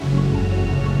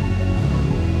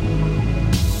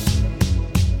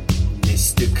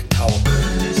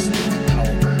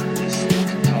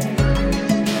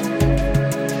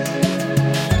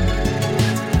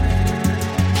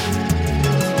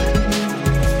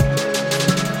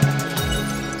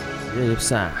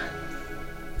явсан.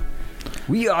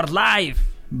 We are live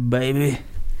baby.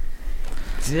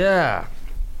 За.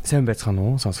 Сайн байцгаана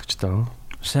уу сонсогчдоо?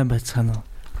 Сайн байцгаана уу?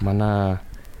 Манай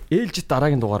ээлжид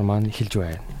дараагийн дугаар маань эхэлж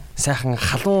байна. Сайхан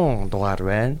халуун дугаар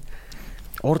байна.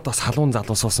 Урд бас халуун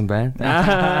залуу суусан байна.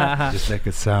 Just like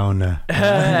a sauna.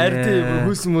 Харин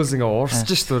хүүс ингээ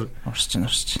урсч штур.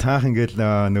 Урсч. Таах ингээл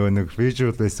нөгөө нэг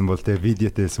visual байсан бол тэ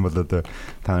видеотэй байсан бол одоо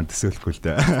та төсөөлөхгүй л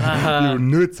дээ. Юу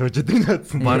нөөд сууждаг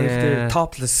надсан. Бараг тэ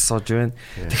topless сууж байна.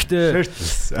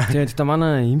 Тэгтээ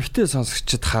манай эмэгтэй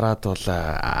сонсогчд хараад бол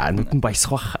нүдэн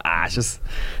баясах бах. Шээс.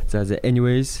 За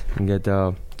anyways ингээд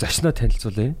зочноо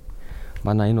танилцуулъя.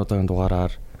 Манай энэ удаагийн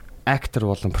дугаараар актер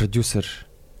болон продюсер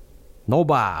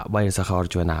Ноба баясахаа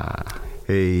орж байна.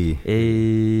 Hey.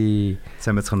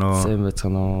 Сайн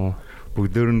байцгаана.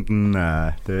 Бүгдөөрэнд нь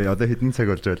тэгээ одоо хэдэн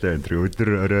цаг болж байлаа энэ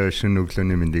өдөр орой шөнө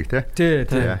өглөөний мэндийг те. Тий.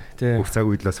 Бүх цаг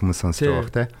үед л хүмүүс сонсож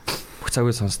байгаа те. Бүх цаг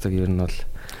үед сонсдог ер нь бол.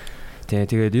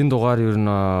 Тэгээд энэ дугаар ер нь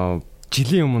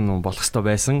жилийн өмнө болох ёстой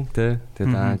байсан те.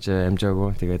 Тэгээд дааж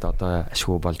амжаагүй. Тэгээд одоо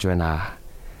ашгүй болж байна.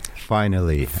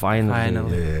 Finally.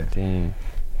 Тий.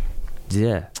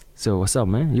 Yeah. So what's up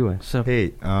man? You?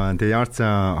 Hey, тэгээ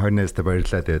яарсан 20-нд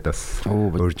баярлалаа тэгээд бас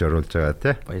урьж оруулж байгаа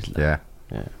те. Баярлалаа.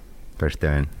 Yeah.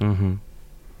 Баяртай байна.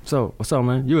 So what's up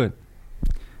man? You?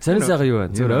 Сайн юу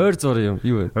вэ? Зөв ойр зур юм.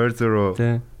 Юу вэ? Ойр зур.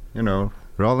 You know,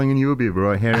 rolling in UB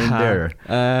bro here and there.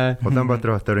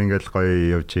 Улаанбаатар хотоор ингээл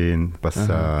гоё явж гин. Бас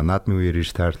наадмын үеэр иш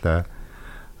таарлаа.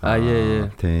 Yeah.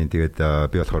 Тэгээд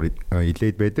би болохоор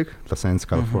Илээд байдаг. Los Angeles,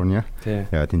 California.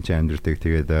 Яа тэнцээ амьдардаг.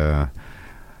 Тэгээд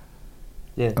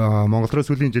Монгол руу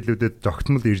сүүлийн жилүүдэд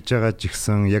зогтмол ирж байгаа ч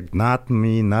ихсэн яг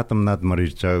наадмаар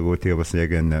ирж байгаагүй. Тэгээ бас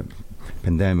яг энэ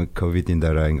пандемик ковидын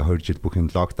дараа ингээ 2 жил бүх юм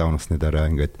локдаун усны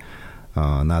дараа ингээд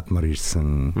наадмаар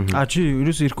ирсэн. Чи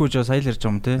ерөөсөө ирэхгүй жаа сая л ирж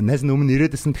байгаа юм те. Найз нь өмнө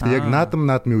ирээдсэн. Гэхдээ яг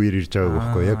наадмын үеэр ирж байгаагүй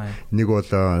байхгүй. Яг нэг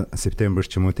бол септембер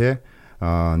ч юм уу те.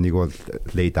 Нэг бол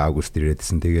late August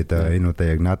ирээдсэн. Тэгээд энэ удаа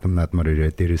яг наадмаар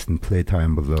ирээд дээрээс нь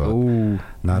playtime болоо.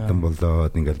 Наадам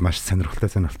болоод ингээл маш сонирхолтой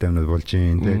юмнууд болж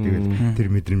юм. Тэгээд тэр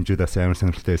мэдрэмжүүд бас амар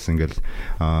сонирхолтой байсан. Ингээл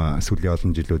сүүлийн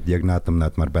олон жилүүд яг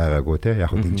наадмаар байгаагүй те.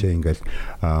 Яг хөө тэнцээ ингээл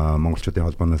монголчуудын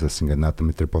холбооноос бас ингээл наадам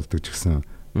мэтэр болдог ч гэсэн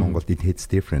Монголд it hits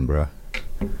different bro.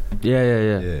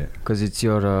 Yeah. Because it's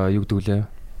your юу гэдэг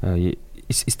лээ.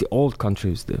 It's the old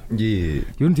countries there. Yeah.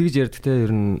 Ер нь тэгж ярьдаг те.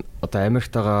 Ер нь одоо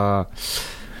Америктагаа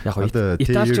яг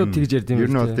Италичууд тэгж ярьд юм. Ер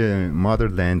нь бол те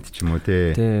motherland ч юм уу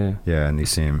те. Yeah,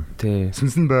 нэг юм.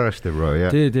 Сүнсэн байгаа штэ bro.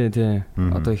 Тий.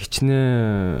 Одоо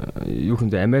хичнээн юу юм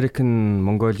бэ? American,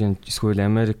 Mongolian, эсвэл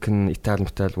American,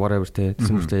 Italian, whatever те.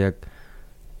 Сүнстэй яг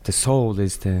the soul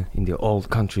is in the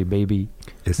old country baby.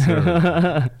 Yes sir.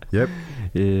 Yep.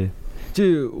 Yeah.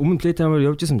 Чи өмнө playtime-аар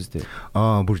явж байсан мэт.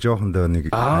 Бүр жоохондоо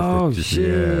нэг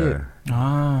shit.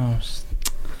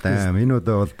 Damn, энэ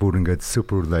удаа бол бүр ингээд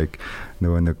super like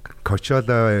нөгөө нэг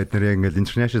Coachella эдгээр ингээд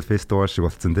international festival шиг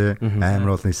болсон те.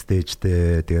 Амар олон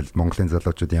stageтэй. Тэгэл Монголын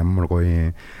залуучууд ямар гоё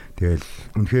юм. Тэгэл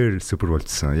үнэхээр супер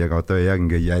болчихсон. Яг одоо яг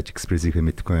ингээ яаж экспрессийг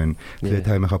мэдэхгүй байна.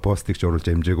 Playtime-ийнхаа постыг ч оруулж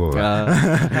амжаагүй.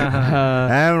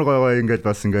 Амар гоё ингээд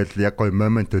бас ингээд яг гоё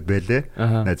моментууд байлээ.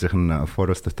 Найзынх нь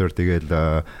forest дотор тэгэл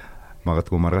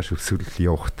магадгүй маргааш өсвөл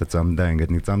явахта замдаа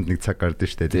ингээд нэг замд нэг цаг гардаг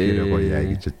штэ. Тэгэхээр гоё яа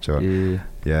гэж бодож байгаа.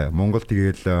 Яа, Монгол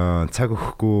тэгэл цаг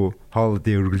өгөхгүй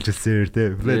holiday үргэлжилсээр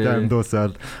те. Playtime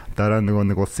дуусаад дараа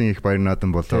нэг улсын их баяр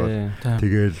наадам болоод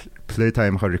тэгэл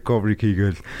playtime-ха recovery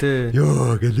хийгээл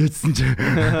ёо гэлээдсэн чи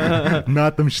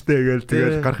наадам штэ гээл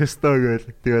тэгэл гарах ёстой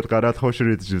гээл тэгэл гараад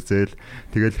хуушир идэж үзээл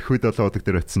тэгэл хөд 7 өдөр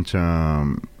дээр очисон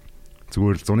чинь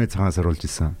зүгээр л зуны цагаас оруулж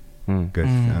исэн. Гэл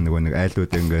нэг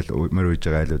айлууд ингээл мөр үйж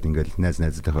байгаа айлууд ингээл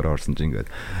найзтайгаар орсон чинь ингээл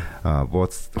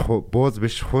бууз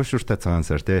биш хуушуртай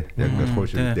цагаансаар те яг ингээл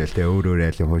хуушуртай те өөр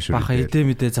айлын хуушур баха эдэ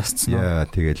мэдээ засцсан. Яа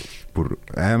тэгэл бүр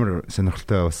амар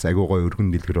сонирхолтой бас агуу гой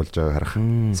өргөн дэлгэр болж байгааг харах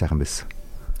сайхан байсан.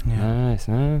 Nice.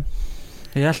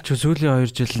 Яалч сүүлийн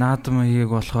 2 жил наадам хийгээг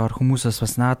болохоор хүмүүсээс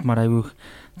бас наадмаар аягүй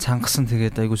цангасан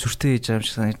тэгээд аягүй сүртэй хийж байгаа юм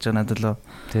шиг санагдаж байгаа надад л.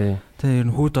 Тэ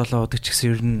ер нь хүүд 7 өдөр ч гэсэн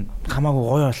ер нь хамаагүй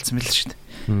гоё болцсон мэл шүү дээ.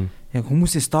 Яг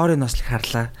хүмүүсийн сториноос л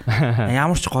харлаа.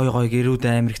 Ямар ч гоё гэрүүд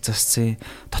амар их засцсан.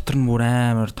 Дотор нь бүр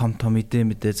амар том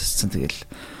мэдээ засцсан тэгэл.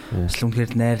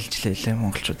 Слүнхээр найрлж лээ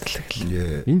монголчууд л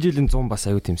гэл. Энэ жилийн 100 бас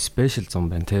аягүй тийм special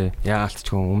 100 байна те. Яагалт ч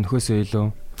хүн өмнөхөөсөө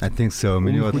илүү. I think so.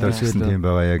 Миний бодлоор гэсэн тийм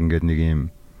байгаа яг ингээд нэг юм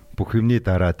бүх юмний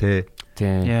дараа те.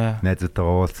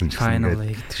 Найзтайгаа уулзсан ч гэсэн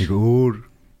нэг өөр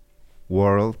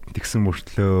world тэгсэн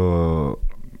мөртлөө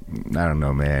I don't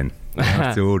know man.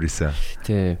 Зөөр исэн.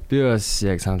 Тий. Би бас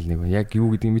яг санал нэг байна. Яг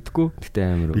юу гэдгийг мэдэхгүй. Гэтэ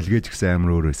амар. Билгээж гисэн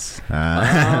амар өөр байсан.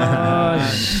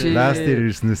 Last year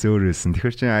ирснээс өөр байсан.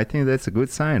 Тэгэхээр чи I think that's a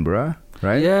good sign, bro.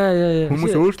 Right? Yeah.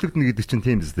 Хүмүүс өөрчлөгдөн гэдэг чинь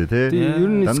тийм зү тэ. Ер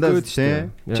нь дандаа чи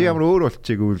ямар өөр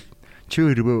болчихгүй чи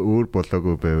өөр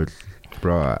болоогүй байвал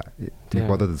бро тийм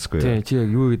бодоод үзгүй. Тийм чи яг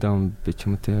юу гэдэг юм бэ ч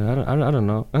юм уу те. I don't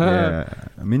know.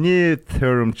 Миний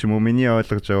theorem ч юм уу миний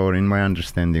ойлгож байгаагаар in my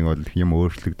understanding бол юм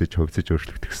өөрчлөгдөж хөгжиж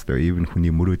өөрчлөгдөх хэрэгтэй. Even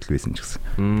хүний мөрөөдөл байсан ч гэсэн.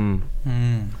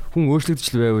 Хүн өөрчлөгдөж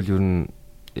л байвал ер нь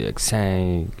яг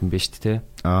сайн юм байна шүү дээ те.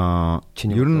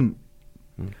 Ер нь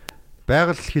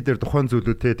байгаль дэлхий дээр тухайн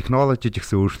зүйлүүдтэй технологи ч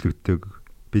ихсэн өөрчлөгддөг.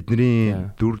 Бидний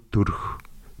дүр төрх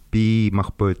бие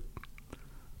махбод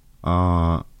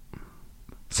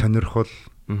сонирхол,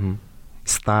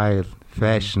 style,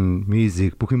 fashion,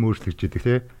 music бүх юм өөрчлөгдөж идэг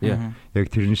тий. Яг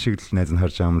тэрэн шиг л найз нь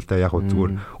харж байгаа юм л да. Яг уу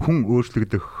зүгээр хүн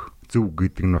өөрчлөгдөх зөв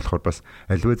гэдэг нь болохоор бас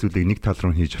аливаа зүйлийг нэг тал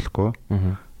руу хийж болохгүй.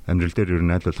 Амьдрал дээр ер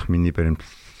нь аль болох миний баримтлах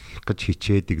гэж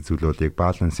хичээдэг зүйл бол яг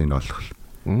балансыг олох.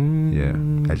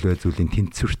 Аливаа зүйлийн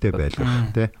тэнцвэртэй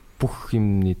байлгах тий. Бүх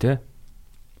юмний тий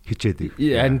хичээдэг.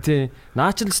 Харин тий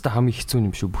наачлалста хамгийн хэцүү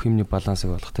юм шүү бүх юмний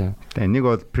балансыг олох тий. Нэг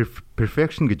бол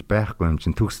perfection гэж байхгүй юм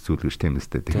чинь төгс зүйл гэж тийм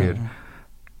үстэй. Тэгэхээр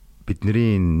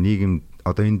бидний нийгэм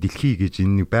одоо энэ дэлхий гэж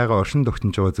энэ байгаа оршин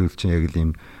тогтнож байгаа зүйл чинь яг л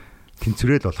юм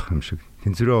тэнцвэрэл болох юм шиг.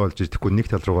 Тэнцвэрээ олж идэхгүй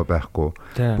нэг тал руугаа байхгүй.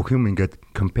 Бүх юм ингээд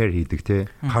compare хийдэг тий.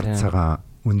 Хар цагаан,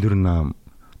 өндөр нам,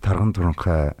 тарган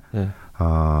туранхай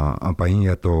баян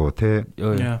ядуу тий.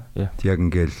 Яг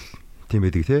ингээл тийм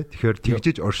байдаг тий. Тэгэхээр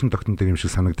тэгжиж оршин тогтнодог юм шиг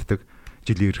санагддаг.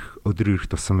 Жил ирэх, өдөр ирэх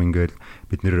тусам ингээл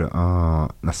бид нэр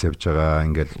нас явж байгаа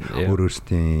ингээл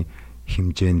өөрөөсөө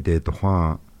хэмжээндээ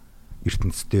тухайн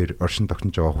ертөнцийн оршин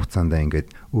тогтнож байгаа хугацаанд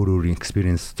ингээд өөр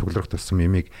experience цуглах тусам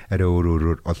ямиг арай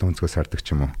өөр олон өнцгөөс хардаг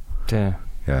ч юм уу. Тий.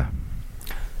 Яа.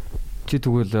 Чи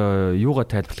тэгвэл юугаа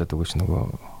тайлбарлаад өгөөч нөгөө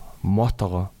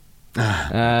мотогоо.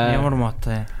 Ямар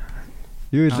мото?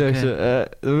 Юу лээ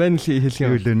венли хэлэх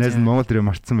юм. Юу лээ найз нь Монгол дээр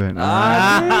марцсан байна.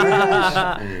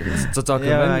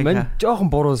 Мэн жоохон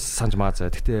буруу санаж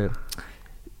маазаа. Гэтэ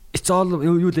it's all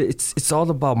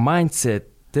about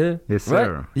mindset. Yes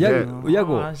sir. Яг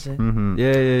уу.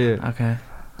 Yeah. Okay.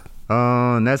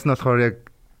 Найз нь болохоор яг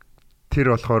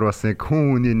тэр болохоор бас нэг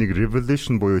хүн хүний нэг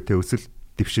revolution буюу тэ өсөл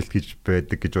дэвшилт гэж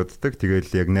байдаг гэж боддог.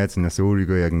 Тэгээл яг найз нас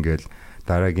өөрийгөө яг ингээл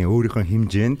дараагийн өөрийнхөө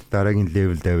хэмжээнд дараагийн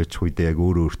левелд авчих үедээ яг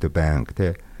өөртөө байнга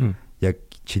тий. Яг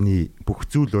чиний бүх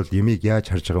зүйл бол ямиг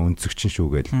яаж харж байгаа өнцөгчин шүү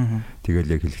гээл.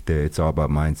 Тэгэл яг хэлэхдээ it's all about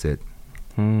mindset.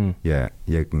 Яг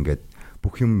ингээд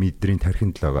бүх юм мэдрийн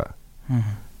тархинд л байгаа.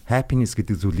 Happiness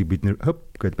гэдэг зүйлийг бид нэр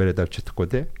хөп гэд бариад авч чадахгүй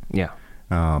тий.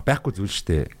 Байхгүй зүйл шүү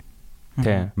дээ.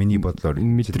 Тий. Миний бодлоор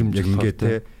мэдрэмж яг ингээд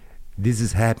тий. This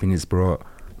is happiness bro.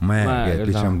 Man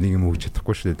гэдэг юм нэг юм өгч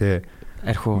чадахгүй шүү дээ тий.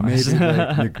 Архуу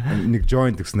нэг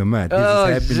joint гэсэн юм аа.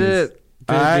 This is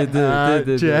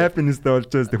happiness. Happiness дуулж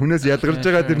хүнээс ялгарч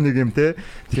байгаа тэр нэг юм те.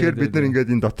 Тэгэхээр бид нар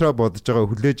ингээд энэ дотроо бодож байгаа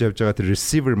хүлээж авч байгаа тэр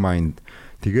receiver mind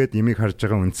тэгээд ямиг харж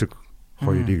байгаа үнцэг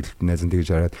хоёрыг л найзан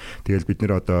тэгж хараад тэгэл бид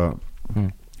нар одоо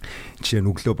жишээ нь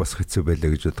өглөө босох хэцүү байлаа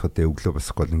гэж бодоход өглөө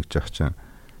босохгүй л ингэж яах чинь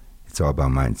it's all about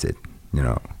mindset. You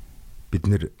know бид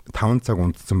нэр 5 цаг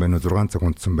унтсан байна уу 6 цаг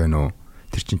унтсан байна уу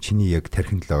тэр чин чиний яг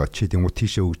тархинд л байгаа. Чи тэнгуү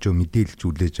тийшээ өгжөө мэдээлж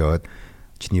үлээж аваад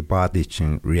чиний body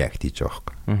чин react хийж байгаа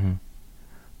хэрэг.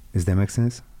 Does that make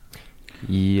sense?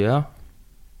 Yeah.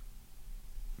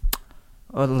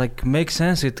 Or like make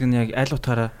sense гэдэг нь яг аль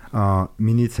утгаараа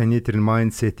миний саний тэр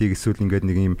mindset-ийг эсвэл ингээд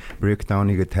нэг юм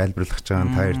breakdown-ыг тайлбарлах гэж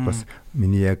байгаа таард бас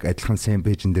миний яг адилхан same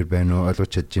page-эн дээр байна уу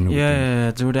ойлгож чадж байна уу?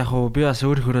 Яа зүгээр яг би бас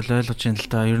өөрөөр л ойлгож байна л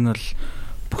та. Ер нь бол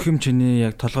бүх юм чиний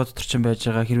яг толгой дотор чинь байж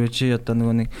байгаа. Хэрвээ чи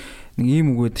одоо нэг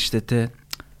ийм үг байдаг штэ те.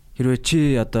 Хэрвээ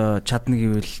чи одоо чадна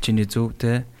гэвэл чиний зөв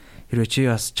те. Хэрвээ чи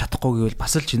бас чадахгүй гэвэл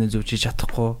бас л чиний зөв чи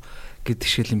чадахгүй гэдэг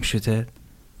шиг юм шүү те.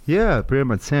 Yeah, pretty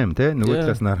much same те. Нөгөө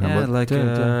талаас нарах юм бол like if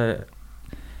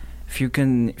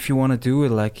you want to do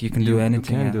it like you can do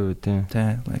anything. You can do it.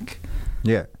 Like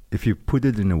yeah, if you put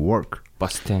it in a work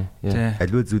бас тийм.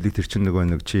 Аливаа зүйлийг тэр чинь нөгөө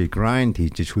нэг чи grind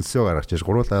хийж хөлсөө гаргаж чиж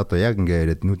гуруулаа одоо яг ингээ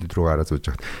яриад нүдэд рүү гараад сууж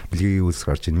хат бэлгийн хөлс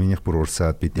гарч ийн минийх бүр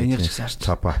урсаад бид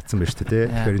цап хатсан байна шүү дээ.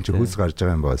 Тэгэхээр энэ чи хөлс гарч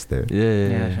байгаа юм баас дээ.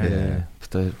 Yeah.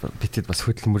 Битэд бас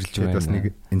хөдөлмөрлж байна. Бас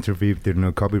нэг интервью дээр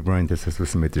нөгөө Kobe Bryant-аас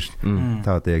асуусан байдаг шүү.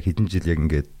 Та одоо яг хэдэн жил яг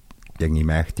ингээд яг ийм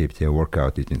active те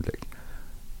workout хийж like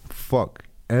fuck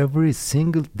every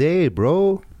single day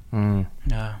bro.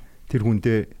 Тэр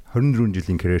хүндээ 24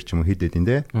 жилийн career ч юм уу хийдээд энэ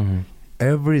те.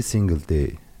 Every single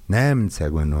day 8 цаг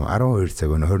байна уу 12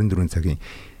 цаг байна уу 24 цагийн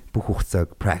бүх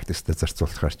хугацааг practice-д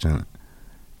зарцуулахаар чинь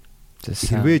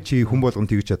хэрвээ чи хүн болгон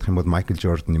тэгж чадах юм бол Michael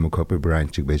Jordan юм уу Kobe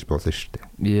Bryant чиг байж болно шүү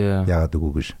дээ. Яагаад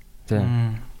үгүй гэж.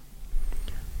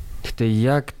 Гэтэ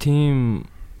яг тийм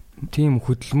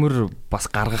хөдөлмөр бас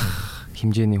гаргах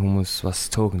хэмжээний хүмүүс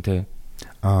бас цөөхөн те.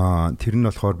 Тэр нь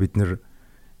болохоор бид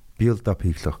build up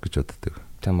хийх л гэж боддог.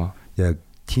 Тийм үү. Яг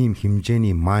team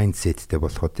хэмжээний mindsetтэй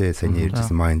болох те сайн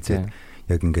ярьжсэн mindset.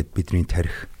 Яг ингээд бидний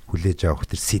тарих хүлээж авах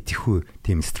тэр сэтгэхүй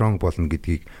team strong болно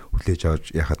гэдгийг хүлээж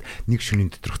авч яхад нэг шөнийн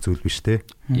доторх зүйл биш те.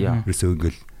 Ерөөсөө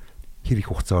ингээл хэр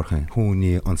их хугацаа орох юм.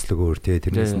 Хүний онцлог өөр те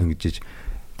тэрнээс нэгжиж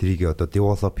тэрийг одоо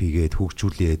develop хийгээд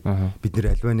хөгжүүлээд бид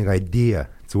нэр альва нэг idea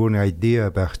зүгээр нэг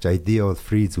idea байх ч idea бол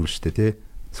free зүйл шүү дээ те.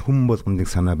 Хүн болгонд нэг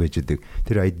санаа байж идэг.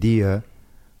 Тэр idea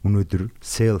өнөөдөр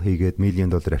sell хийгээд $1 million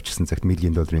авчирсан цагт $1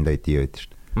 million idea байдаг шүү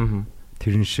дээ.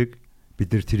 Тэрэн шиг бид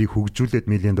нэр тэрийг хөгжүүлээд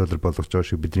 $1 million болгож байгаа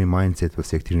шиг бидний mindset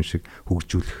бас яг тэрэн шиг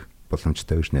хөгжүүлэх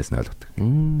боломжтой гэж найс нь ойлгодог.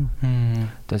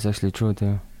 That's actually true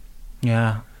too.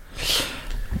 Yeah.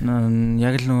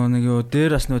 Яг л нэг юу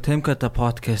дээр бас нөгөө Темката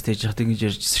подкаст хийж хат ингэж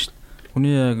ярьжсэн шүү дээ.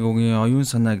 Хүний яг үгийн оюун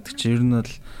санаа гэдэг чинь ер нь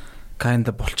бол kind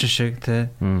of булчин шиг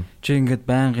те. Чи ингээд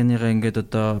байнгынийгаа ингээд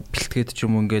одоо бэлтгээд ч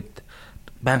юм уу ингээд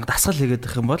байнга дасгал хийгээд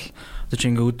их юм бол одоо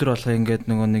чи ингээд өдөр болго ингээд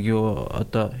нөгөө нэг юу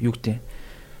одоо юу гэдэг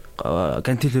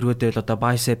гантил өргөдөл одоо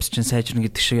biceps чинь сайжрна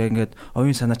гэдэг шиг ингээд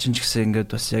оюун санаа чинь ч гэсэн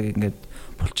ингээд бас яг ингээд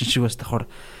булчин шиг бас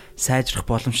давхар сайжрах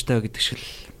боломжтой гэдэг шиг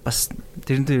бас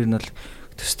тэрнтэй ер нь бол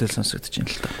төстэй сонсогдож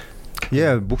байна л та.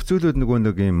 Яа, бүх зүйлүүд нэг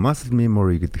юм muscle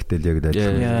memory гэдэгтэй л яг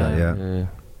адилхан л та. Яа.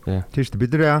 Тийм шүү дээ.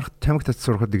 Бидний анх тамхи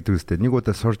татсан сурахад гэдэг үстэй. Нэг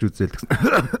удаа сурж үзээл гэсэн.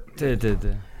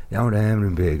 Тий. Ямар амар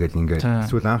юм бэ гэж ингээд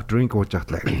эсвэл анх drink ууж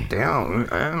ахтлаа.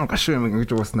 Амар гашуу юм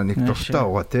ингэж ууснаа нэг дуртай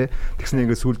угаа тий. Тэгснэ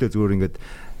ингээд сүулдэ зүгээр ингээд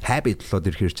habit болоод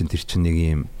ирэхээр чинь тэр чинь нэг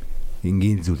юм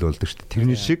энгийн зүйл болдог шүү дээ.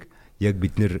 Тэрний шиг яг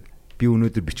бид нэр би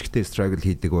өнөөдөр бичгтээ struggle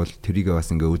хийдэг бол тэрийг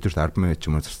бас ингээ өдөрт 10 минут ч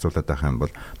юм уу зарцуулаад байх юм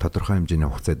бол тодорхой хэмжээний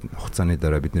хугацааны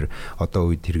дараа бид нэр одоо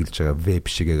үед хэрэглэж байгаа веб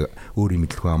шиг өөрийн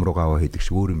мэдлэгүй амруугаа аваа хийдэг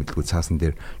шиг өөрийн мэдлэгүй цаасан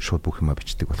дээр шууд бүх юма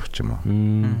бичдэг болох ч юм уу.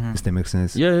 Does that make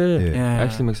sense? Yeah.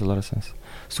 Actually makes a lot of sense.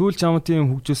 Сүүл чамтын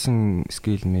хөгжүүлсэн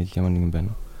skill mail ямар нэгэн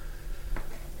байна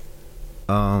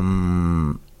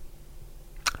уу?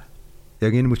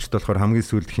 Яг энэ мөчд болохоор хамгийн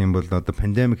сүүлд гэх юм бол одоо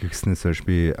пандемик ихснээс хойш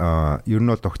би ер нь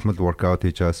бол тогтмол workout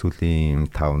хийж байгаа сүүлийн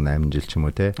 5-8 жил ч юм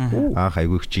уу те. Анх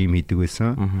айгүйх gym хийдэг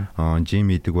байсан. Gym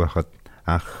хийдэг байхад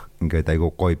анх ингээд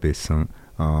айгүй гоё байсан.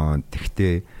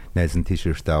 Тэгтээ найз нь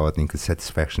t-shirt аваад ингээд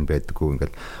satisfaction байдаггүй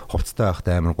ингээд хувцтай байхад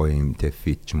амар гоё юм те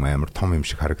fit ч юм амар том юм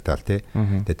шиг харагдаал те.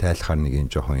 Тэгээ тайлахаар нэг юм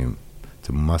жоохон юм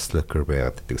muscular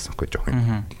байгаад гэдэгсэн хөө жоохон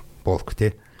юм bulk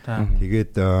те.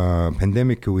 Тэгээд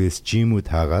пандемик үеэс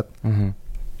gym-үүд хаагаад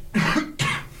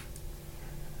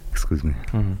excuse me.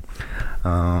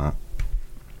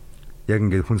 Яг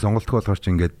ингээд хүн сонголтгүй болохоор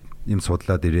чи ингээд юм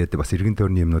судлаад ирээд бас эргэн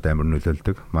тойрны юмнууд амар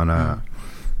нөлөөлдөг. Манай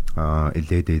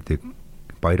LA-д идэг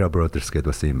Byra Brothers гэдэг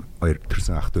бас юм хоёр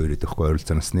төрсэн ах 2 ирээд өгөхгүй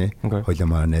ойролцоо насны. Хоёлаа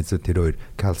манай найзууд тэр хоёр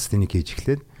calisthenics хийж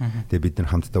эхлээд тэгээд бид нар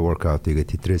хамтдаа workout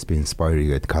хийгээд тэдрээс би inspire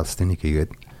хийгээд calisthenics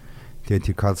хийгээд тэгээд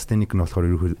тэр calisthenics нь болохоор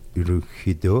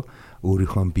ерөөхдөө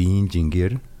өөрийнхөө биеийн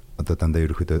жингээр одоо дандаа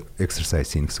ерөөхдөө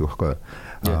exercise хийн гэсэн үг байхгүй.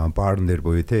 Барн дээр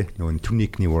буюу те нөгөө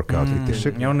туникний workout гэдэг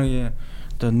шиг. Ямар нэг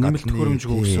одоо нэмэлт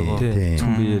хөрөмжгүй гэсэн үг.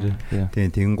 Түн биеэр.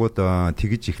 Тийм тэгэнгүүт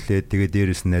тэгж эхлээд тэгээд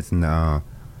дээрэс нь найз нь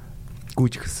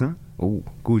гүйж эхэлсэн.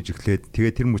 Гүйж эхлээд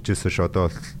тэгээд тэр мөчөөс ш одоо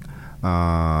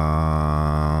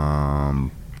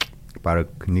бараг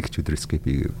нэг ч өдөр escape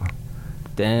хийгээгүй.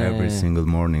 Every single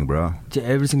morning bro.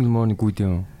 Every single morning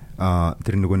гүйдэн.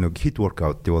 Тэр нөгөө hit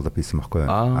workout develop хийсэн байхгүй юу?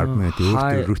 10 минут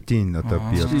өөртөө routine одоо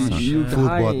би full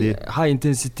body high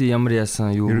intensity ямар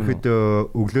яасан юу?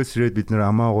 Ерөнхийдөө өглөөс ирээд бид нэр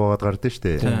амаа уугаад гардаг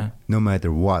шүү дээ. No matter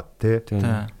what те.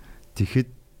 Тэгэхэд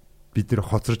бид нэр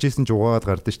хоцорж исэн ч уугаад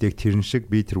гардаг шүү дээ. Тэрэн шиг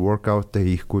би тэр workout-а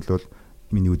хийхгүй л бол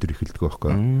миний өдөр эхэлдэг байхгүй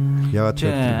юу? Яагаад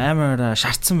амар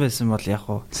шаардсан байсан бол яг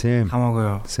уу хамаагүй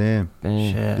юу? Сэм.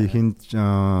 Би хин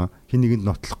нэгэнд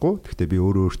нотлохгүй. Гэхдээ би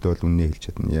өөртөө бол үнэ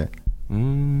хэлж чадна яа.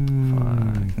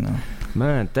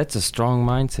 Man, that's a strong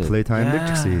mindset. Playtime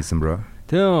гэсэн bro.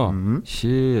 Тийм.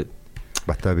 Shit.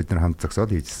 Бата бид нар хамт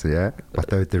зогсоод хийжсэн яа.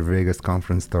 Бата бид нар Vegas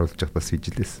conference-д оролцож бас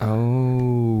хийжлээс.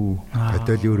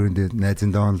 Одоо л өрөөнд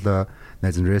найзын доонлоо,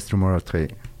 найзын restroom оролцох.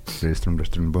 Restroom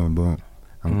бом.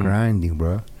 I'm grinding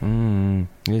bro.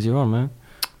 Yes you are man.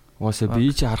 Уусаа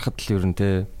би чи харахад л ер нь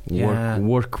те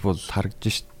work бол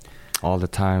харагдаж шít all the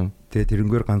time. Тэгээ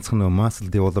тэрнгээр ганцхан нөө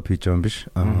muscle develop хийж байгаа юм биш.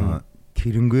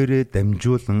 Тэрнгээрээ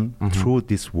дамжуулан through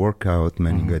this workout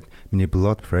man ингээд миний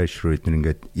blood pressure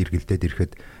ингээд эргэлдээд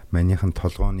ирэхэд манийхан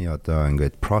толгооны одоо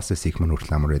ингээд process их мань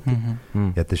хүртэл амар байдаг.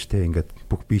 Ядаж те ингээд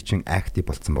бүх бие чинь active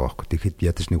болцсон байгаа байхгүй. Тэгэхэд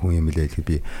ядаж нэг хүн юм илээ гэхэд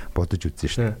би бодож үзсэн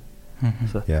шүү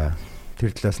дээ. Яа.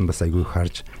 Тэр талаас нь бас айгүй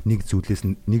харж нэг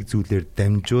зүйлээр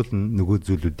дамжуулан нөгөө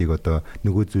зүйлүүдийг одоо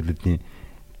нөгөө зүйлүүдийн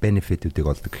benefit-үүдийг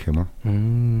олдог гэх юм уу?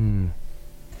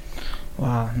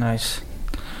 Wow, nice.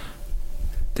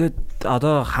 Тэгээд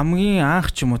одоо хамгийн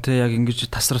анх ч юм уу те яг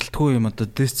ингэж тасралтгүй юм одоо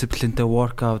дисциплинтэй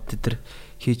workout дээр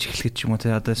хийж эхлэх ч юм уу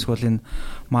те одоо эсвэл энэ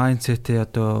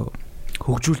mindset-ээ одоо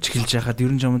хөгжүүлж эхэлж яхад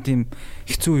ер нь юм тийм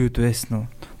хэцүү үед байсан уу?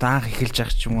 Одоо анх эхэлж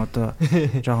явах ч юм уу одоо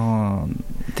жоохон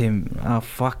тийм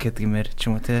fuck it гэмээр ч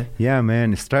юм уу те. Yeah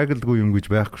man, struggle-гүй юм гэж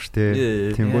байхгүй шүү те.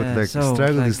 Тэнгүүд like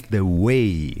struggle is the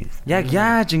way. Яг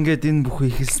яаж ингэж энэ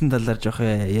бүхий эхэлсэн талаар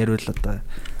жоохон яриул одоо.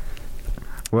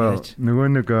 Well, нөгөө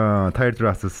нэг tired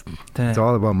process it's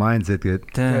all about mindset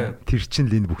гэдэг. Тэр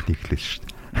чинь л энэ бүхний эхлэл шүү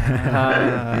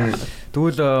дээ.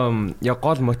 Тэгвэл яг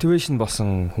гол мотивашн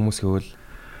болсон хүмүүс гэвэл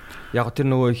яг тэр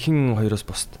нөгөө хин хоёроос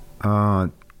босд.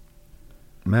 Мань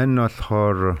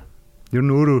болохоор ер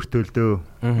нь өөртөө л дөө.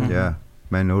 Яа,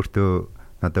 мань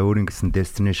өөртөө надаа өөрийн гэсэн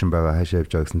destination байгаа, хаашаа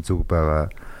явж байгаа гэсэн зүг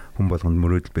байгаа. Хүн болгонд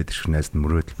мөрөөдөл байдаг шиг найзд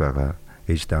мөрөөдөл байгаа.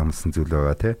 Ээжтэй амлсан зүйл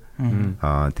байгаа тий.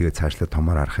 Тэгээд цаашлаа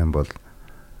томоор харах юм бол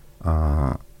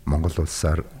Монгол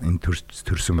улсаар энэ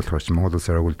төрсөн болохоор чи Монгол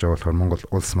улсаар агуулж байгаа болохоор Монгол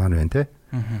улс маань байна те.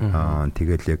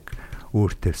 Тэгэл яг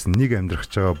өөр тавьсан нэг амьдрах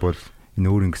гэж байгаа бол энэ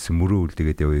өөрийн гэсэн мөрөө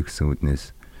үлдээгээд явъя гэсэн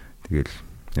үднээс тэгэл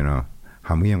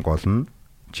хамгийн гол нь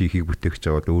чи ихийг бүтээх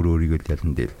гэж байгаа бол өөрийгөө л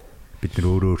ялан дээр бид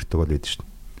нар өөртөө бол яддаг шүү дээ.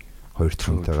 Хоёр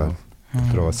төрхөнтэйгээ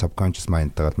дотроо subconscious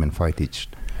mind-тайгаа мэн fight хийж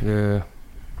шүү дээ.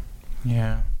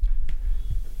 Yeah.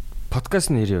 Подкаст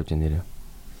нэр явж нэрээ.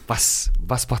 Бас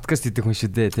подкаст хийдэг хүн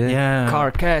шүү дээ тий.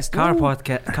 Carcast. Car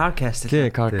podcast.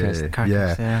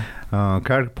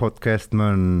 Car podcast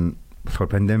маань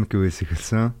болохоор пандемик үеэс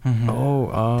эхэлсэн.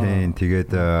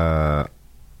 Тэгээд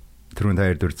түрүүн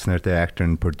таяр дурдсанаар тэ actor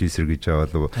and producer гэж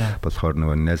байгаа болохоор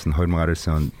нөгөө найз нь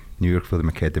 2019 онд New York Film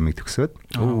Academy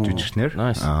төгсөөд жүжигчнэр.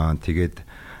 Тэгээд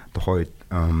тухайд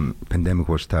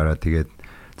пандемик ууштаараа тэгээд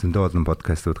зөндөө олон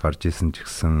подкастууд гарч ирсэн ч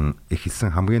гэсэн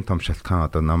ихэлсэн хамгийн том шалтгаан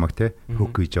одоо намайг те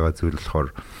хөг хийж байгаа зүйл болохоор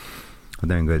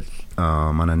одоо ингээл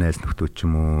манай найз нөхдүүд ч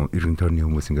юм уу эргэн тойрны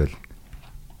хүмүүс ингээл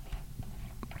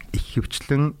их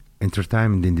хөвчлэн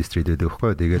entertainment industry гэдэг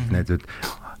байхгүй. Тэгээд найзууд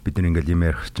бид нар ингээл юм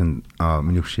ярих чинь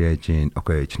миний хөш яаж ийн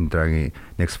окей чин драгийн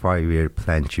next 5 year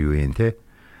plan чи юу юм те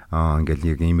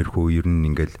ингээл яг иймэрхүү ер нь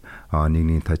ингээл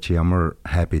нэг та чи ямар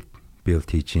habit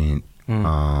build хийж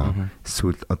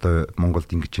эсвэл одоо Монголд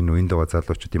ингэж энэ дагаа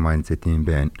залуучуудын mindset юм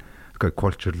байна.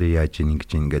 Culturally яаж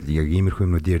ингэж ингээл яг иймэрхүү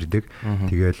юмуд ярьдаг.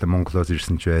 Тэгээл Монголоос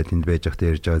ирсэн ч байд энд байж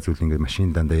захтай ярьж байгаа зүйл ингээд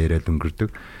машин дандаа яриад өнгөрдөг.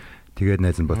 Тэгээд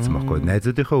найз нь бодсон байхгүй.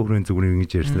 Найзуудынхаа өрөөний зүгнэр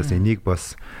ингэж ярьснаас энийг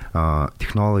бас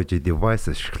technology device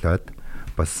ашиглаад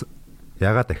бас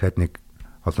ягаад дахиад нэг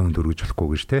олон хүн дөрвөж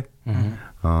болохгүй гэж те.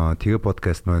 Тэгээ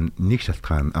подкаст маань нэг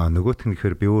шалтгаан нөгөөх нь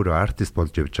гэхээр би өөрөө артист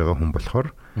болж явж байгаа хүн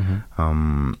болохоор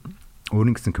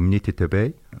өөрийн гэсэн community-тэй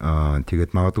бай.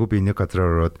 Тэгээд магадгүй би нэг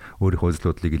газараа ороод өөрийнхөө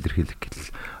үзлүүдлийг илэрхийлэх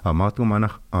гэтэл магадгүй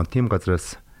манайх team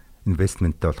газраас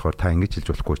investment-тэй болохоор та ингэж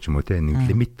хэлж болохгүй ч юм уу те. Нэг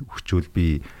лимит өгчүүл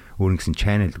би өөрийн гэсэн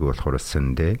channel-г болохоор бас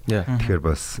сондэ. Тэгэхээр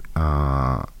бас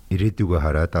ирээдүгөө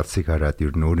хараад, алсыг хараад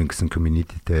ер нь өөрийн гэсэн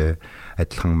community-тэй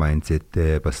адилхан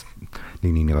mindset-тэй бас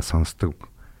нэгнийгээ сонсдог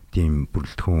team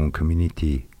бүрэлдэхүүн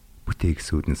community бүтээх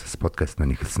зүйлээс подкаст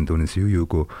маань эхэлсэн. Түүнээс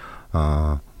юу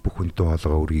бүх хүнтэй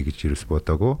хоолойгоо үргэе гэж юус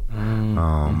бодоагүй.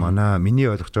 Миний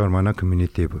ойлгож байгаагаар манай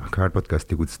community car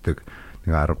podcast-ыг үздэг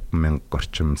нэг 10,000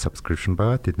 орчим subscription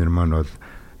байгаа. Тэд нар маань бол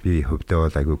би хөвдөө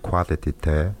бол айгүй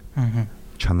quality-тэй,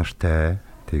 чанартай.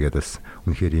 Тэгээд бас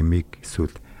үнэхээр ямиг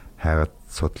эсвэл хайгаад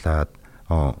судлаад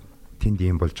тэнд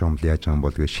юм болж байгаа юм яаж байгаа юм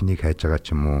бол гэж шинийг хайж байгаа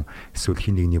ч юм уу эсвэл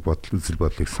хин нэгний бодол үзэл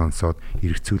бодлыг сонсоод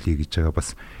эргцүүлэе гэж байгаа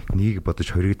бас нэг бодож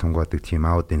хорийг тунгаадаг тийм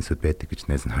аудиенсүүд байдаг гэж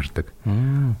найз нь хардаг.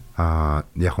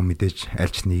 Яг хөө мэдээж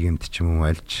альч нийгэмд ч юм уу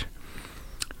альч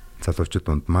залуучууд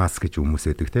донд масс гэж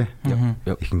хүмүүс байдаг те.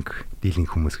 Ихэнх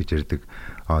дийлэнх хүмүүс гэж ярьдаг.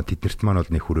 Тэднэрт маань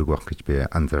бол нэг хүрээг байх гэж би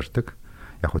анзаардаг.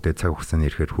 Яг хөө тэ цаг хугацааны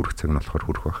ирэхээр хүрэх цаг нь болохоор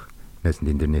хүрэх байх. Найз нь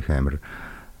энэ дэр нэг амар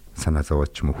санаа зовоод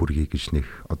ч юм уу хүргэе гэж нэг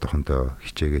одоохондоо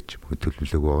хичээгээд ч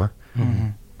төлөвлөг байгаа.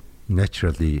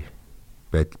 Naturally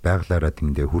байглаараа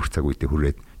тэндээ хүрх цаг үедээ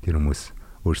хүрээд тэр хүмүүс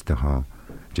өөрсдийнхөө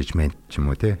judgment ч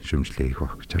юм уу те шүмжлээ хийх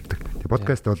байх гэж хардаг. Тэгээ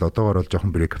подкаст бол одоогоор бол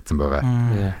жоохон брейк авсан байгаа.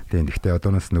 Тэгээ гэхдээ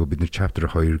одооноос нөгөө бид нар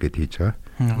chapter 2 гээд хийж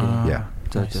байгаа. Яа.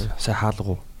 За сая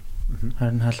хаалгуу.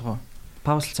 Харин хаалгуу.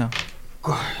 Паузлцсан.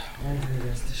 Гөө.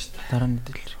 Яасан шүү дээ. Дараа нь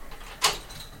дэлгэр.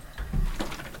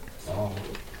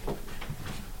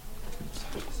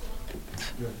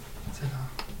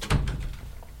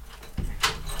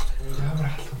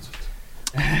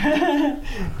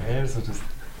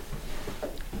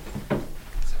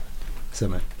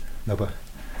 Сэмэ. Наба.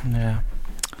 Яа.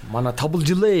 Манай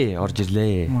тавлжлээ, орж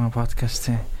ирлээ. Манай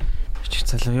подкаст бичих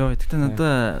залуу ёо. Тэгтээ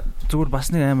надаа зүгээр бас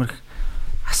нэг амар их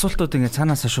асуултууд ингэ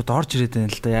цаанаасаа шууд орж ирээд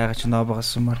байна л да. Яагаад ч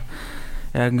нобогоосмаар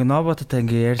яг ингээ Ноботтой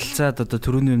ингээ ярилцаад одоо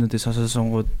түрүүний юмнуудыг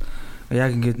сонсоосонгууд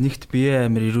яг ингээд нэгт бие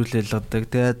амир ирүүлэл гадаг.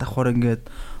 Тэгээд давхар ингээд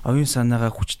оюун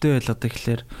санаагаа хүчтэй байлгадаг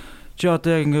гэхлээр чи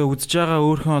одоо яг ингээ үзэж байгаа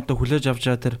өөрхөн одоо хүлээж авч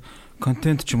байгаа тэр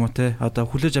контент ч юм уу те одоо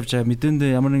хүлээж авч байгаа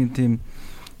мэдээндээ ямар нэгэн тийм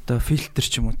одоо фильтр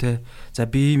ч юм уу те за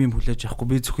би ийм юм хүлээж авахгүй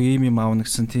би зөвхөн ийм юм аавна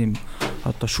гэсэн тийм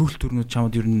одоо шүүлтүрнүүд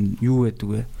чамд ер нь юу байдаг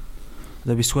вэ?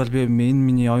 Одоо бисвал би энэ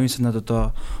миний оюун санаад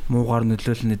одоо муугаар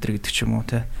нөлөөлнө өдр гэдэг ч юм уу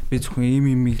те би зөвхөн ийм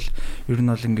юмыг л ер нь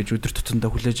бол ингэж өдөр тутамдаа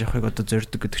хүлээж авахыг одоо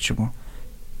зорддог гэдэг ч юм уу.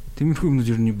 Тиймэрхүү юмнууд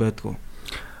ер нь байдгүй.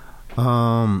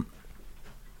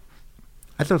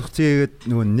 Аль хэцээд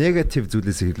нөгөө негатив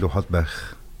зүйлээс илүү хол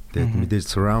байх. Тэгээд мэдээж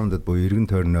surrounded буюу эргэн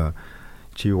тойрноо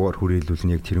чи юугаар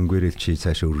хүрээлүүлнэ яг тэрнгээрэл чи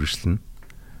цаашаа үргэлжлэнэ.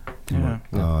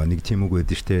 Нэг тийм үг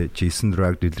байдаг штэ. Jason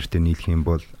drug dealer-тэй нийлэх юм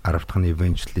бол 10 дахь нь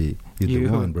eventually you the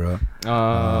one bro.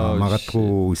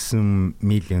 Магадгүй 9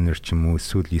 миллионер ч юм уу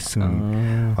эсвэл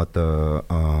 9 одоо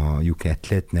UK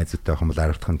атлет найзуудтай байх юм бол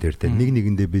 10 дахь нь тэр дээр нэг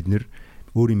нэгэндээ бид нэр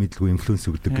өөрийн мэдлгүй инфлюенс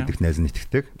өгдөг гэдэгт найз нь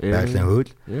итгэдэг. Байгалийн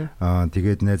хууль.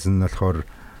 Тэгээд найз нь болохоор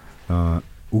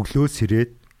өглөөс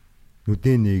ирээд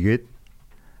нүдээ нээгээд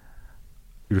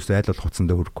ерөөсөө айл болох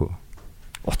уцандаа хүрэхгүй.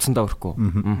 Уцандаа хүрэхгүй.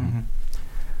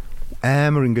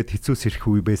 Амар ингээд хэцүү сэрэх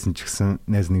үе байсан ч гэсэн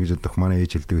найз нэг гэж бодох манай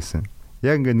ээж хэлдэг байсан.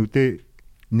 Яг ингээд нүдээ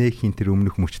нээхийн тэр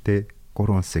өмнөх мөчтэй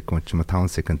 3 секунд ч юм уу 5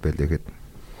 секунд байлаа гэхэд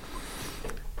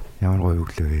ямар гоё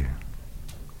өглөө.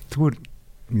 Зүгээр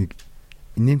нэг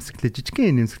нэмсгэлээ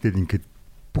жижигхэн нэмсгэлээ ингээд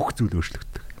бүх зүйл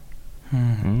өөрчлөгддөг.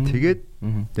 Тэгээд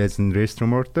дэзэн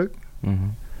restroom ордог.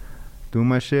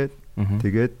 Думашээ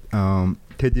тэгээд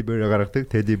teddy bear гаргадаг.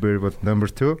 Teddy bear бол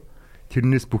number 2.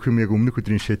 Тэрнээс бүх юм яг өмнөх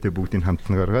өдрийн шээтэй бүгдийг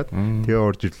хамтна гаргаад тэгээ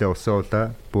орж ирлээ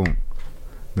усаалаа бүүн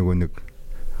нөгөө нэг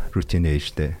рутин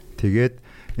ээжтэй. Тэгээд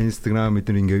Instagram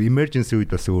мэдэр ингээд emergency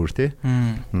үед бас өөр тий.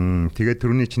 Тэгээд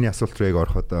түрүүний чиний асуулт руу яг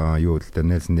ороход юу л да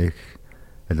найз нэх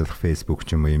аль болох Facebook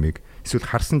ч юм уу юмыг эсвэл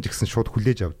харсан ч гэсэн шууд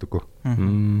хүлээж авдаггүй.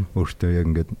 Өөртөө яг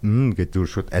ингээд гэж зүр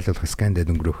шууд аль болох скандад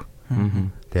өнгөрөх.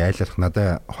 Тэгээ аль болох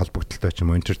надад холбогдолтой ч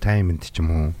юм уу entertainment ч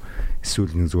юм уу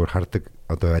эсвэл нэг зүгээр хардаг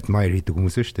одоо admire хийдэг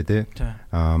хүмүүс шүү дээ тий.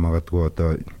 Магадгүй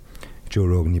одоо Joe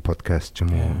Rogan-ы подкаст ч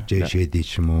юм уу, Jay Shetty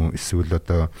ч юм уу эсвэл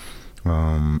одоо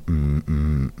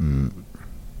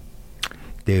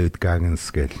David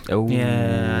Goggins гэл.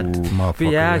 Би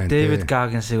яг David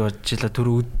Goggins-ыг бодчихлаа. Тэр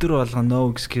өдөр болгоо no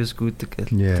excuse гүдэг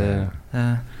гэл.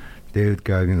 David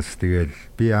Goggins тэгэл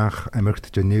би анх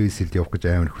Америкт ч Navy Seal явах гэж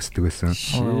амар хүсдэг байсан.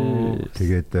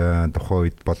 Тэгээд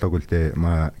тухайн үед болоогүй л дээ.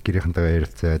 Гэрийнхэнтэйгээ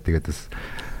ярилцаа. Тэгээд бас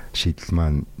шийдэл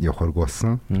маань явахаргүй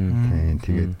болсон.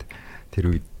 Тэгээд тэр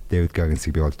үед David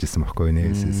Goggins-ыг би олж ирсэн байхгүй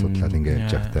Navy Seal судлаад ингээд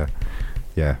явж байхдаа.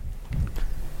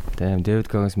 David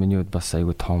Goggins миний үед бас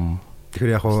айгүй том.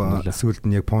 Тэгэхээр яг сүүлд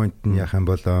нь яг point нь яах юм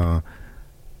бол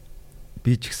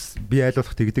би аль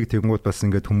болох тэгдэг тэгэнгүүт бас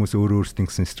ингээд хүмүүс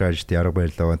өөрсдийн гэсэн strategy арга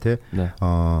барилаа тий.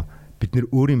 Бид нэр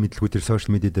өөрийн мэдлгүй тэр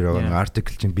social media дээр байгаа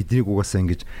article чинь биднийг угаасаа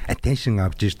ингэж attention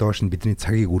авч иж доош нь бидний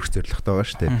цагийг үргэх зорилготой байгаа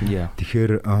шүү дээ.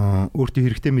 Тэгэхээр өөртөө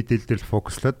хэрэгтэй мэдээлэл дээр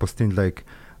фокуслаад бусдын like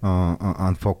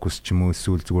unfocus ч юм уу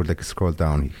эсвэл зүгээр like scroll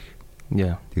down хийх.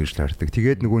 Тэгж таардаг.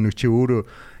 Тэгээд нөгөө нэг чи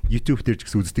өөрөө YouTube дээр ч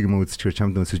гэсэн үздэг юм үзчихээр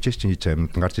чамд suggestion хийж байгаа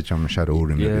юм гарч иж байгаа юм шаар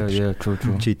өөр юм байдаг.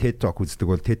 Чи TED Talk үздэг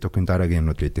бол TED Talk-ын дараагийн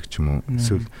юмнууд байдаг ч юм уу.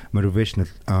 Эсвэл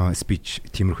motivational speech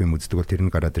тиймэрхүү юм үздэг бол тэр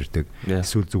нь гараад ирдэг.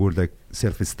 Эсвэл зүгээр like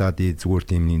self study зүгээр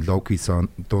тийм нэг low key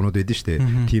дуунууд байдаг шүү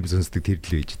дээ. Тийм сонсдог тэр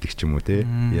л байж идэг ч юм уу те.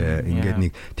 Ингээд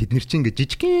нэг тэд нар чинь ингээд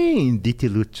жижигхэн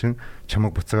detail-үүд чинь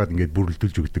чамайг буцаагаад ингээд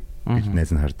бүрэлдүүлж өгдөг гэж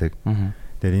найз нь хардаг.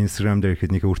 Тэгээд Instagram дээр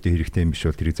ихэд нэг өөртөө хэрэгтэй юм биш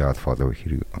бол тэрийг заавал follow хийх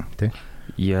хэрэг тий.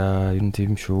 Юм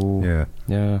тийм шүү.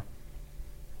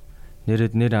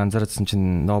 Нэр анзаардсан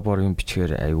чинь нобор юм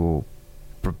бичгээр айгу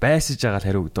байсаж байгаа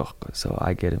хариу өгдөг байхгүй. So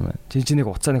I get it man. Чи нэг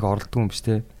уцаа нэг оролддог юм биш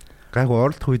те. Гайгүй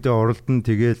оролдох үедээ оролдоно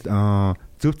тэгэл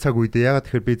зөв цаг үедээ ягаад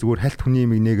тэгэхээр би зүгээр хальт хүний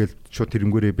юм нэгээл шууд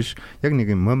тэрнгүүрээ биш. Яг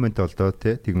нэг момент олдоо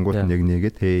те. Тэгэнгүүт яг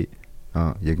нэгээд hey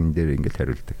яг энэ дээр ингээл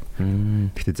хариулдаг.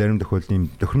 Гэхдээ зарим тохиолдолд юм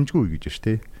тохиромжгүй гэж байна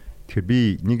те. Тэгэхээр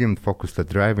би нэг юм фокуслаа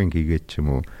driving хийгээд ч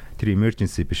юм уу тэр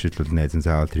emergency биш л бол найз нь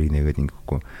заавал тэрийг нэгээд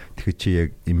ингэхгүй. Тэгэхээр чи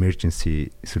яг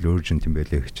emergency эсвэл urgent юм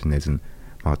байлаа гэж найз нь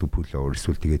магадгүй pull over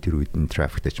эсвэл тэгээ тэр үед нь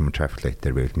traffic-тэй ч юм уу traffic light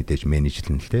дээр байвал мэдээж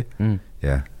manage-лэн л те.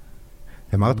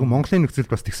 Магадгүй Монголын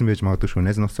нөхцөл бас тэгсэн байж магадгүй шүү.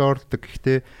 Найз нь уцаа оролдог.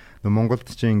 Гэхдээ Монголд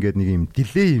чи ингээд нэг юм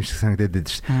delay юм шиг санагдаад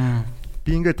байдаг шүү.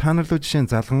 Би ингээд та нар руу жишээ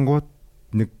залгангууд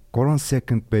нэг 3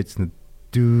 second байжсан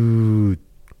dude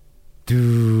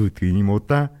гэх юм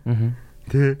удаа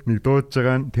тэ нэг дуудаж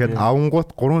байгаа нь тэгээд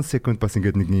авангууд 3 секунд бас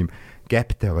ингээд нэг юм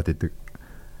gapтэй байгаад байдаг.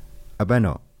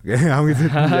 Абано хамгийн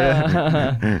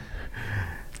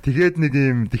Тэгээд нэг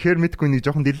юм тэгэхээр мэдгүй нэг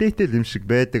жоохон delayed юм шиг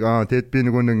байдаг. Тэгэд би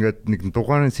нөгөө ингээд нэг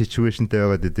дугаарын situationтэй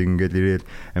байгаад байдаг. Ингээд ирээл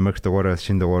Америк дугаараа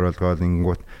шинэ дугаар болгоод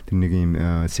ингэнгүүт тэр нэг юм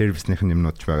сервисных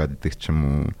юмнууд ч байгаад байдаг ч юм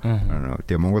уу.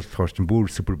 Тэгээ Монгол болохоор ч бүр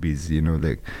super busy, you know,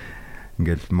 like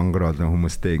ингээд мангар олон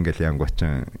хүмүүстэй ингээд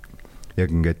янгуучаа яг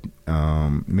ингээд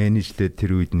менежлээд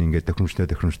тэр үед нь ингээд тохиромжтой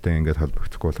ингээд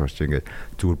холбогдохгүй болохоор чи ингээд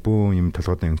зүгээр бөөн юм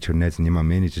толгойд ингэ чирнэз нэма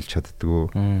менежлж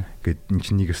чаддгүй. Ингээд энэ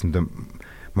чинь нэгэсэндээ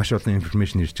маш олон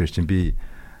информашн ирж байгаа чинь би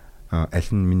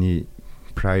аль нь миний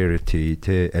priority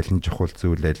те аль нь чухал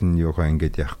зүйл аль нь юугаа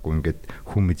ингээд яахгүй ингээд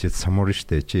хүмүүжэд самуурна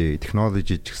штэ чи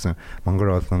технологи ч гэсэн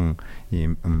мангар олон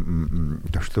ийм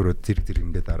төвчлөрөд зэрэг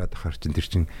ингээд дараад ахаар чинь тэр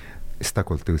чинь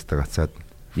стак болдог өстэй гацаад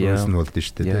Яасан болдсон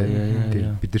шүү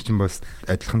дээ. Бид нар чинь бас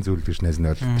адилхан зүйл гэж найз нь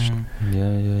ойлгодог шүү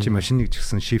дээ. Чи машиныг ч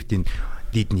гэсэн shift-ийн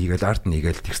дид нэгээл ард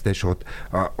нэгээл тэгстэй шууд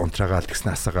унтраагаал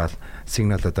тэгснэ асаагаал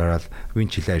сигналаа дараал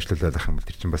винч хилээ ажиллуулаад ах юм бол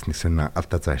тэр чинь бас нэг сэн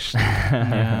алдаа заа шүү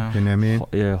дээ. You know what I mean?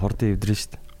 Хордын эвдрэн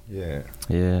шүү дээ.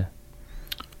 Yeah.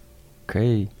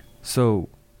 Okay.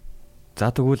 So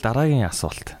за тэгвэл дараагийн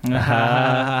асуулт.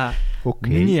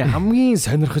 Окей. Миний хамгийн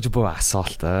сонирхож буй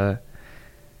асуулт.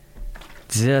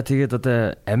 За тэгээд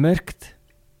одоо Америкт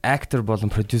актер болон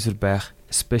продюсер байх,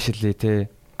 especially те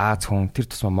Аз хүн, тэр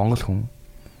тусмаа Монгол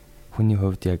хүний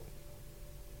хувьд яг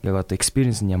одоо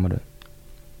experience нь ямар вэ?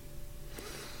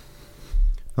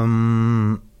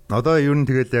 Одоо ер нь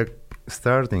тэгээд яг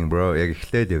starting bro яг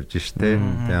эхлээд явж штэ.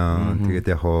 Тэгээд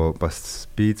яг хоо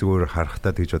бас би зүгээр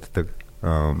харахтаа тэгж боддог.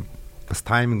 Бас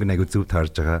тайминг нэг зөв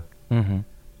таарж байгаа.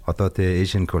 Одоо тэ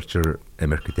Asian culture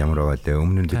Америкт ямар байгаа лээ.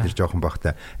 Өмнө нь бид нар жоохон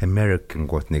бахта American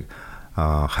гот нэг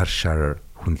харшаар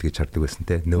хүнлгэж хардаг байсан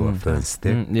те. No offense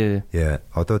те. Yeah.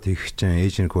 Одоо тийх чинь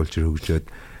Asian culture хөгжөөд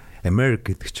Америк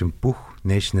гэдэг чинь бүх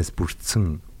nation-аас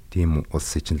бүрдсэн тийм улс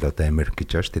чинь л одоо Америк гэж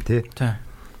байна шүү дээ те.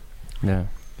 Yeah.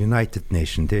 United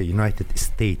Nation те. United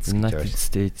States гэж байна. United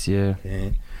States yeah.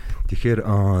 Тэгэхээр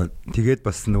тэгээд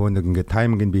бас нөгөө нэг ингээд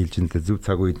тайминг нь биелж ин л зөв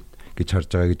цаг үед гэж харж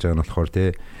байгаа гэж байгаа нь болохоор те.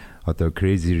 Одоо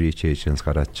Crazy Rich Asians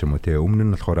гараад ч юм уу те өмнө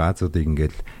нь болохоор Азуудыг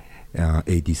ингээл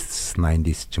 80s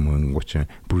 90s ч юм уу гоч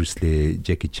Bruce Lee,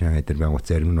 Jackie Chan гэдэг байнгут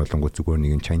зарим нь болонгууд зүгээр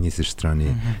нэг Chinese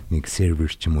рестораны нэг сервер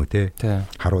ч юм уу те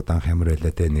харууд анх ямар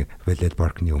байлаа те нэг Valet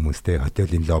Park-ны хүмүүс те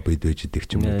хотелийн лоббид байж идэг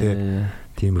ч юм уу те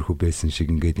тиймэрхүү байсан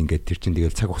шиг ингээд тэр чинь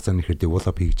тэгэл цаг хугацааны хэрэг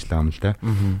develop хийж лаа юм л да.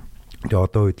 Тэгээ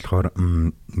одоо үед болохоор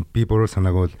би буруу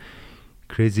санаагүй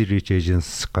Crazy Rich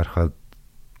Asians гарахад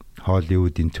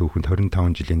Hollywood-ийн түүхэнд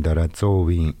 25 жилийн дараа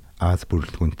 100% Аз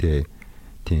бүрэлдэхүүнтэй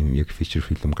тийм яг фичер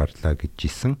фильм гарлаа гэж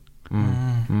хэлсэн.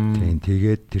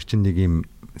 Тэгээд тэр чинь нэг юм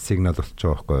сигнал болчих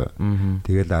жоохгүй.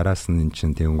 Тэгэл араас нь эн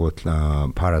чинь тэнгуут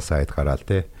Parasite гараал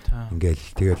те. Ингээл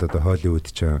тэгэл одоо Hollywood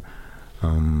ч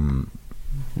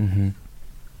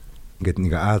ингээд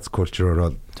нэг Аз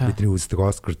culture-оор бидний үздэг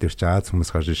Oscar дээр ч Аз хүмүүс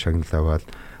гарч шагналавал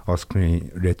Oscar-ийн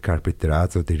red carpet дээр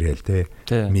Азууд ирээл те.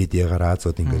 Медиагаар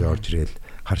Азууд ингээд орж ирээл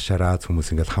харшаараа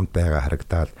хүмүүс ингээд хамт байгаа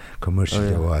харагдаад commercial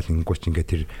яваал ингууч ингээд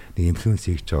тэр нэг инфлюенс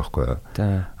хийж байгаа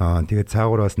байхгүй. Тэгээд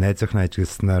цаагуур бас найзах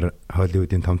найзгснаар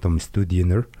Hollywood-ийн том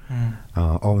студийнер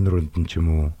owner-унд ч юм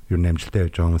уу ер нь амжилттай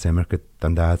явж байгаа хүмүүс Америкт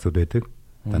дандаа Азууд байдаг.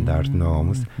 Дандаа ард нөө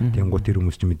хүмүүс. Тэнгуут тэр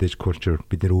хүмүүс ч мэдээж culture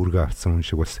бид нэр үүргээ авсан хүн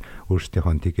шиг бас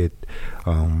өөрсдийнхөө тэгээд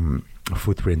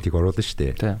footprint-ийг оруулсан шүү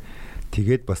дээ.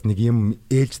 Тэгээд бас нэг юм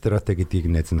ээлж стратеги гэдгийг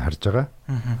найз нь харж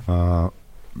байгаа.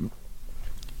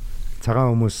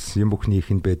 Цагаан хүмүүс юм бүхний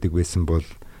ихэнд байдаг байсан бол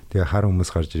тэгээ хар хүмүүс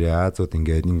гарч ирээ Азууд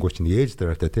ингээд ингууч нэг ээж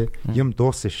дараатай тий юм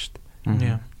дууссан шүү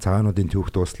дээ. Цагаануудын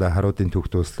түүх дууслаа, харуудын түүх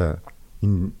дууслаа.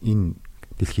 Энэ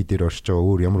дэлхий дээр орж байгаа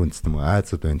өөр ямар үндэстэй юм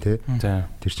Азууд байна тий.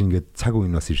 Тэр чинь ингээд цаг үе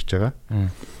нь бас ирж байгаа.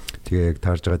 Тэгээ яг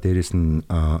таарж байгаа дээрэс нь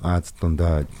Аз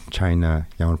дундаа China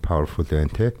ямар powerful байна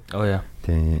тий.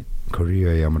 Тий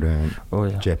Korea ямар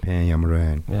байна. Japan ямар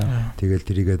байна. Тэгэл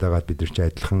тэрийгээ дагаад бид нар ч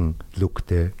адилхан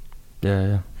lookтэй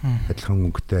адилхан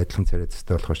өнгөтэй адилхан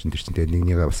царайцтай болохоор чинь тэр чинь тэгээд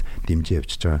нэгнийгээ бас дэмжиж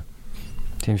явчихж байгаа.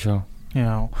 Тийм шүү.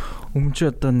 Яа. Өмнө ч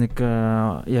одоо нэг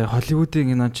яа Холливуудын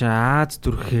кино чи Аз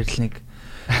дүрхээр л нэг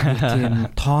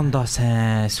тийм тоондоо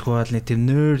сайн эсвэл нэг тийм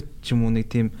nerd ч юм уу нэг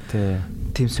тийм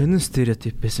сонин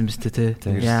стереотип байсан биз дээ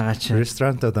те. Яагаад чи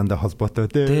ресторантаа дандаа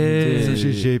холбоотой те. Sushi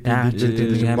shape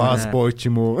гэдэг бас boy ч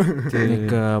юм уу.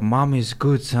 Нэг mom is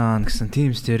good son гэсэн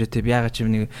тийм стереотип яагаад чи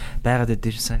нэг байгаад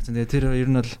байдаг санагдсан. Тэгээ тэр ер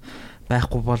нь бол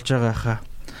байхгүй болж байгаа хаа.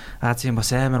 Азийн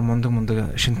бас амар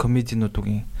мундаг шинэ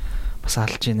комединуудын бас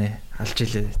алж илээ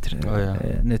тэр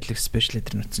Netflix special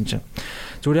дээр нүцэн чинь.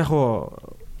 Зүгээр яг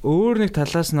өөр нэг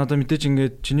талаас нь одоо мэдээж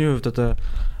ингээд чиний хувьд одоо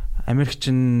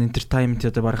Америкчин entertainment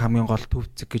одоо баг хамгийн гол төв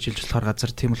зэг гэж хэлж болохоор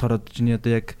газар тийм болохоор чиний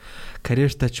одоо яг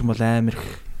карьертаа ч юм бол амар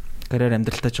их карьер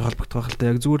амьдралтай ч холбогдох байх л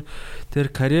та. Яг зүгээр тэр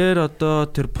карьер одоо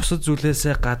тэр бусад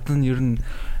зүйлээсээ гадна ер нь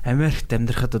Америкт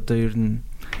амьдрахад одоо ер нь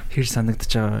хэр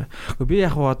санагдаж байгаа. Би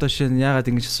яг одоо шинэ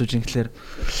яагаад ингэж асууж юм гэхээр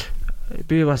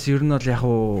би бас ер нь бол яг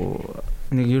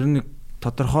нэг ер нь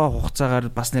тодорхой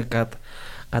хугацаагаар бас нэг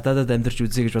гадаадад амьдарч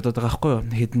үзье гэж бодоод байгаа байхгүй юу?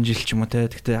 Хэдэн жил ч юм уу те.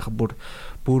 Гэхдээ яг бүр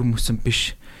мөсөн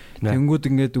биш. Тэнгүүд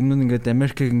ингээд өмнө нь ингээд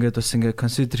Америкийг ингээд бас ингээд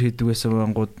консидер хийдэг байсан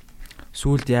бангууд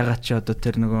сүүлд ягаад ч одоо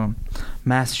тэр нөгөө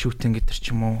mass shooting гэдэг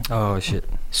ч юм уу. Shit.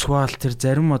 Swal тэр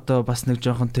зарим одоо бас нэг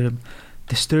жоохон тэр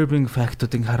disturbing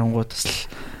fact-уудыг харангууд бас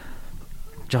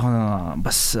жоохон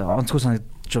бас онцгой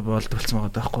санагдаж болдголцсон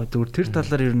байгаа байхгүй. Тэгвэр тэр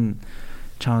талаар ер нь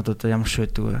чамд одоо ямар ч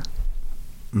байдаг вэ?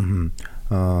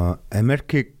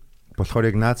 Америкийг болохоор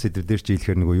яг нацид дээр ч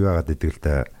хэлэхээр нөгөө юу яагаад гэдэг л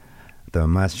да. Одоо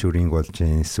mass shooting болж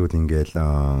эсвэл ингээл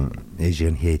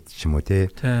Asian hate ч юм уу те.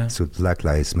 Эсвэл Black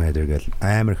Lives Matter гэл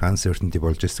амар uncertainty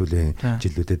болж эсвэл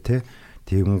жилүүдэд те.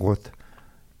 Тэгэнгუთ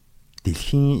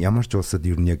дэлхийн ямар ч улсад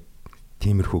ер нь яг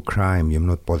тиймэрхүү crime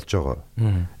юмнууд болж байгаа.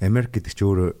 Америк гэдэг чинь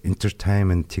өөрөө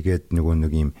entertainment тэгээд нөгөө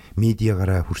нэг юм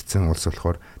медиагаараа хүрсэн улс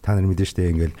болохоор та нар мэдэн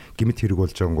штэ ингээл гимт хэрэг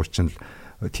болж байгаа гурчин л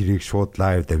тэрийг шууд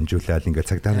лайв дамжуулаад ингээд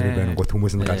цагдаа нарын байнгут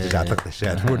хүмүүс нь гарч алга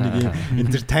ташаа. Зүгээр нэг юм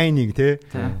entertaining те.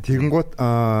 Тэгэнгუთ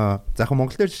заах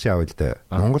Монгол дээр жишээ авъя л да.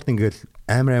 Монголд ингээд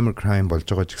амар crime болж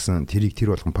байгаа ч гэсэн тэрийг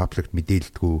тэр болгон пабликт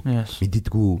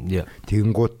мэддэггүй.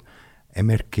 Тэгэнгუთ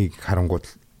Америкийг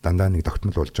харангууд дандаа нэг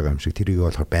тогтмол болж байгаа юм шиг тэрийг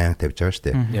болохоор байнга тавьж байгаа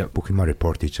штэ. Бүх юмаа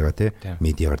репорт хийж байгаа те.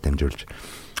 Медиагаар дамжуулж.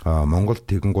 Монголд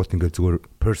тэгэнгუთ ингээд зүгээр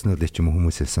personally ч юм уу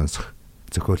хүмүүсээс сонсох,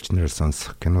 зохиолч нараар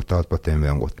сонсох, кинотой холбоотой юм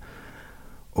байнгут.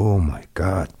 Oh my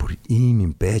god, бүр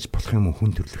ийм байж болох юм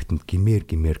хүн төрлөختөнд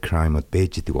гимээр crime-од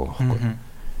байж идэг байгаа байхгүй.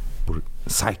 Бүр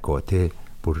psycho те.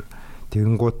 Бүр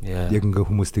тэгэнгუთ яг ингээ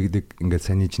хүмүүс тэгдэг ингээ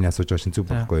саний чинь асууж байгаа шин зүг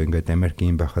байхгүй. Ингээ Америк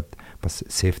юм байхад бас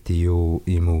safety юу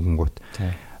юм өнгөт.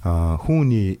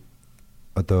 Хүүний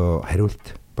одоо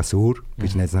хариулт бас өөр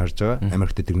гэж найз харж байгаа.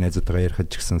 Америкт тэр найзуудтайгаа ярихад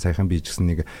ч гэсэн саяхан би ч гэсэн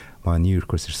нэг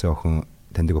Нью-Йоркоос ирсэн охин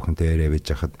таньдаг охинтой яриа байж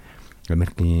хахад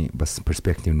Америкийн бас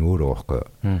перспектив нь өөр байхгүй.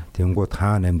 Тэнгууд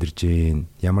хаана амьдарч гин,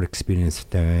 ямар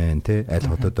experienceтэй байна, те, аль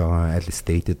хотод байгаа, аль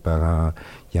stateэд байгаа,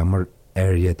 ямар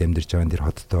area'д амьдарч байгаа тэр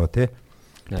хоттой, те.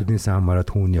 Тэрнээс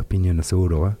хамаарат хүний opinion-оос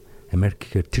өөр байгаа. Америк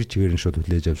гэхээр тэр чигээр нь шууд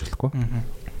хүлээж авч болохгүй.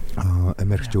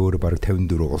 Америкч өөрөө баг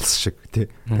 54 улс шиг, те.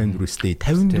 54 state.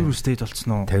 54 state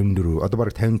болцсон уу? 54. Одоо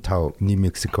баг 55 New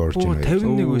Mexico орж байна.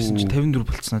 51 байсан чи 54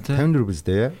 болцсноо, те. 54 биз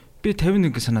дээ. Би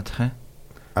 51 гэж санаад байгаа юм.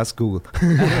 Ask Google.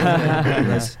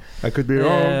 I could be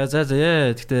wrong.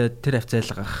 Тэгтээ тэр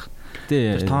хавцайлгах.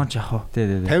 Тэр тоон ч яах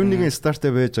вэ? 51-ийн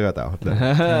стартаа байж байгаа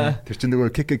даа. Тэр чинь нөгөө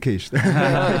KKK шүү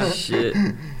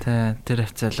дээ.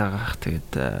 Тэр хавцайлгах.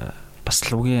 Тэгээд бас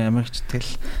л үгийн Америкч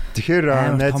тэгэл.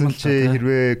 Тэгэхээр найз нь чи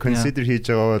хэрвээ consider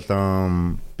хийж байгаа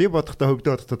бол би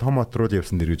бодохдоо том хот руу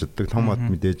явсан дэр гэж боддог. Том хот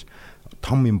мэдээж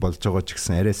том юм болж байгаа ч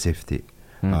гэсэн арай safety.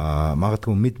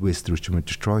 Магадгүй Midwest руу ч юм уу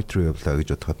Detroit руу явлаа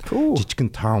гэж бодоход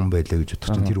жижигхэн таун байлаа гэж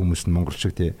бодоход тэр хүмүүс нь монгол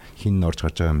шиг тий хин орж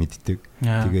гарч байгаа мэддэг.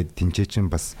 Тэгээд тэнцээ чинь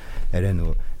бас арай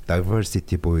нөгөө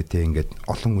diversity буюу тий ингээд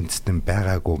олон үндэстэн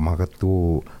байгаагүй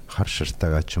магадгүй хар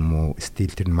ширтайгаа ч юм уу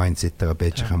стил тэр mindset-таага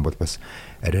байж байгаа юм бол бас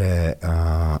арай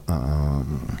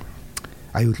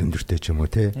аюул өндөртэй ч юм уу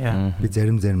тий би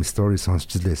зарим story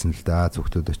сонсч лээсэн л да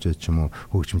зөвхтүүд очиж ч юм уу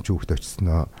хөгжимч хүүхд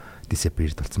очсноо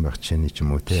disappeared болсон байх жишээний ч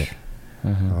юм уу тий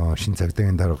шин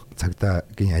цагдаагийн дарга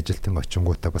цагдаагийн ажилтан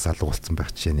очингуудаа бас алга болсон байх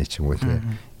жишээний ч юм уу тий.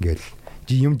 Ингээл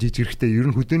юм жижигрэхтэй ер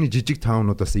нь хөдөөний жижиг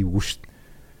таунуудаас эвгүй шүү.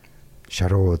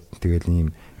 Шарууд тэгэл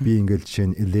ийм би ингээл жишээ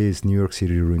нь LA, New York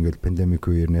City руу ингээл пандемик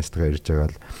үеэр нэстгээ ирж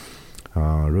байгаа л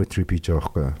road trip хийж байгаа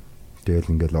байхгүй.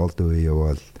 Тэгэл ингээл all the way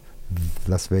явал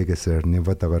Las Vegas-аар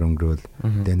Nevada-гаар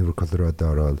өнгөрөөл Denver, Colorado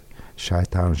ороод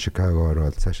Chi-Town, Chicago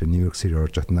ороод цаашаа New York City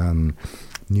орж атнаа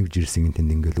New Jersey-ийн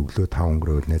тэнд ингээл өглөө 5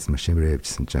 өнгөрөөл найз машинаар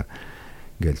явжсэн чинь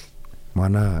ингээл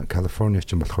манай Калифорни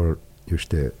ч юм болохоор юу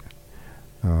штэ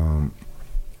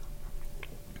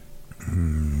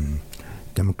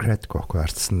Democrat гоохгүй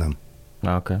ардсан нам.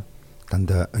 Окей.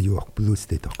 Дандаа юу ах Blue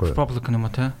State гоохгүй. Republican юм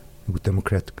уу те? Нэг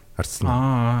Democrat ардсан.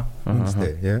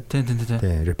 Үнэстэй, тий.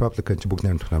 Republican ч бүгд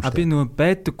нэрмдэх юм шүү. Би нөгөө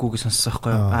байдаггүй гэж сонссон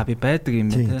байхгүй юу? Би байдаг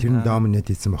юм те. Тэр нь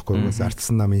dominate хийсэн байхгүй юу?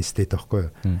 Ардсан намын state байхгүй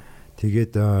юу?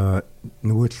 Тэгээд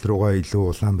нөгөө тал руугаа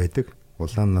илүү улаан байдаг.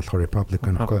 Улаан нь болохоор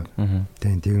Republican байхгүй.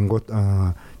 Тэгэнгუთ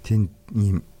тийм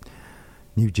ийм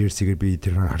New Jersey-гээр би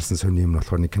тэр харсан сони юм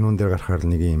болохоор нэг кинон дээр гарахаар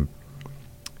нэг ийм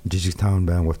жижиг таун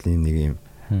байнгут нэг ийм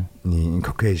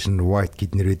Caucasian white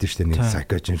kid нэрэд штэ нэг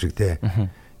psycho шиг те.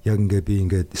 Яг ингээ би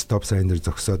ингээ stop sign дээр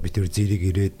зогсоод би тэр зэрэг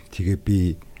ирээд тэгээ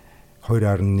би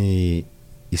 2.1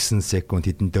 9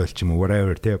 секунд хэдэндээ болч юм уу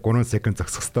whatever тий 3 секунд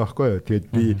зогсох хэрэгтэй байхгүй юу. Тэгээд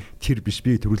би тэр биш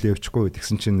би төрүүлээ явчихгүй.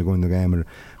 Тэгсэн чинь нөгөө нэг амар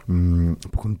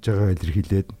бухимдж байгаа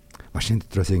илэрхийлээд машин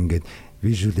дотроос ингээд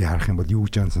visually харах юм бол юу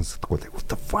гэж сонсохгүй what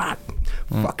the fuck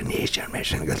fucking Asian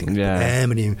машин гэх юм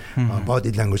амар юм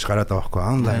body language гараад байгаа байхгүй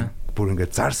онлайн бүр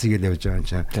ингээд зарсгээл явж байгаа юм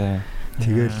чинь.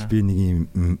 Тэгэл би нэг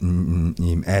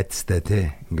юм айдстай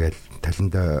тий ингээд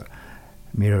таланда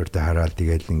mirror дээр хараад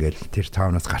тэгэл ингээл тэр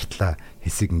таунаас гартлаа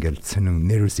хэсэг ингээл сонин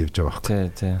nervous явж байгаа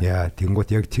байхгүй. Яа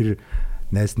тэгэнгүүт яг тэр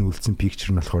найз нь үлдсэн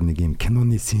picture нь болохоор нэг юм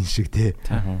киноны scene шиг те.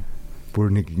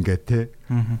 Бүр нэг ингээд те.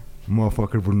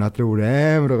 Motherfucker бүр надраа бүр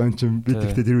амар байгаа юм чинь би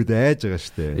тэгтээ тэр үед айж байгаа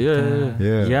штэ.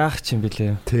 Яах ч юм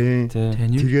бэлээ.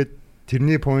 Тэгээд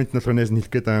тэрний point нь болохоор найз нь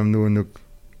хэлэх гээд байгаа юм нөгөө нэг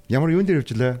ямар юун дээр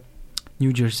явжлаа?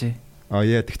 New Jersey.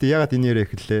 Тэгтээ ягаад энэ ярэ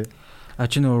эхэллээ?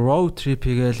 Чи нөгөө road trip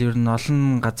хийгээл ер нь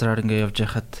олон газараар ингээ явж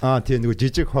байхад тийм нөгөө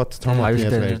жижиг хот том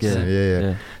аюултай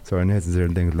байсан. So I never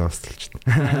lost л чинь.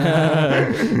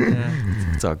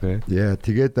 Заагүй.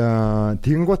 Тэгээд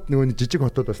тэгэнгუთ нөгөө жижиг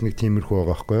хотод бас нэг тиймэрхүү байгаа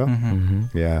байхгүй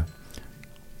юу?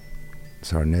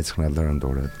 So нэцхналаар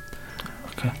дөрөв.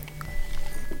 Okay.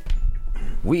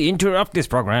 We interrupt this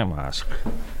program.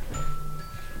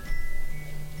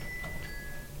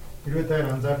 Хэрвээ та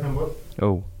анзаарах юм бол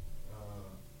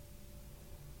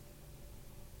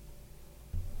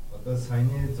одоо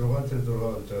саяны 606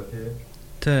 болж байгаа тий.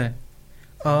 Тий.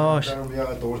 Дарам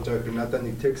яа дуурж байгаа надад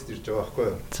нэг текст ирж байгаа байхгүй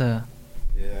юу? За.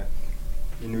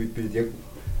 Энэ үед би яг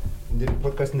энэ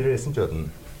подкаст нэрээсэн ч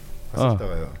бодно.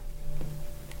 Асуултаа юу?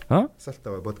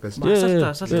 Асуултаа подкаст.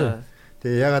 Асуултаа.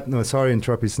 Тэгээ ягаад нөгөө sorry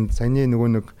interrupt-ийн саяны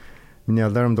нөгөө нэг миний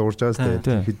аларм дуурж байгаа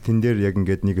сте. Тэн дээр яг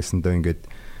ингээд нэгэсэндээ ингээд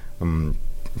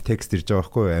текст ирж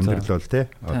байгаа байхгүй амьдрал бол те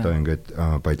одоо ингээд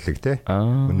баядлаг те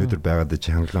өнөөдөр байгаад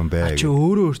чи хангалуун бай. Чи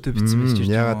өөртөө бичсэн байж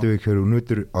чинь. Ягаад вэ гэхээр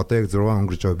өнөөдөр одоо яг 6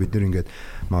 өнгөрч байгаа бид нэр ингээд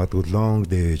магадгүй long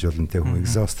day гэж болно те хүн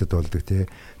exhausted болдог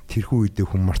те тэрхүү үедээ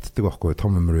хүн мартдаг байхгүй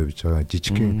том memory гэж байгаа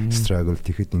жижигхэн struggle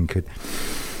тэгэхэд ингээд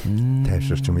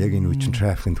тайвширч юм яг энэ үе чинь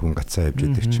traffic-нд хүн гацаа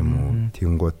явж идэг ч юм уу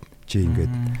тэгэнгүүт чи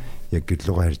ингээд яг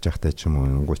гэрлүүгээ харж байхтай ч юм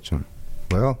уу өнгөч юм.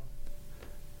 Well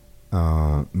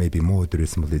maybe more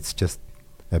reasonable it's just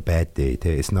a bad day.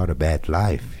 It's not a bad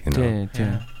life, you know.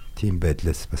 Тийм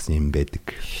байдлаас бас юм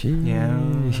байдаг.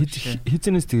 Хизэнээс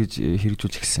тэгж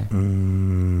хэрэгжүүлж гисэн.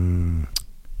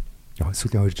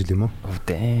 Сүүлийн 2 жил юм уу?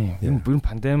 Энэ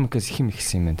пандемикээс их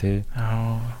ихсэн юм байна те.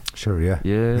 Sure, yeah.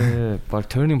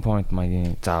 But turning point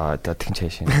маягийн за тэгэн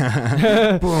чааш.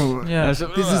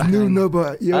 This is new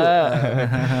number.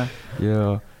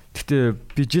 Гэтэ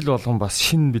би жил болгон бас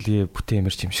шинэ бэлгээ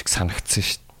бүтээмэрч юм шиг санагдсан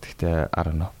шүү дээ. Гэтэ I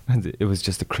don't know. It was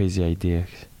just a crazy idea.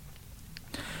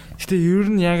 Гэтэ ер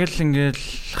нь яг л ингээл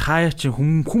хаяа чи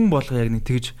хүн болго яг нэг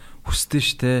тэгж хүсдэн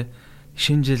штэ.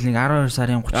 Шинэ жил нэг 12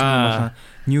 сарын 30 болгоо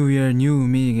New Year New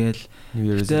Me гээл.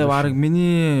 Гэтэ баг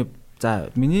миний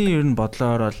ер нь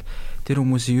бодлоор бол тэр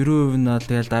хүмүүсийн 90% нь бол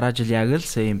тэгэл дараа жил яг л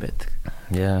same байдаг.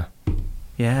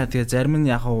 Тэгээ зарим нь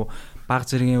яг баг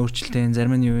зэргийн өөрчлөлттэй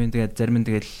зарим нь юу вэ тэгээд зарим нь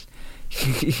тэгэл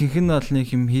ихэнх нь бол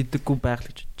нэг юм хийдэггүй байх л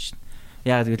гэж бодож байна.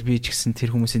 Яа тэгэл би ч гэсэн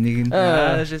тэр хүмүүсийн нэг нь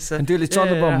тэгэл it's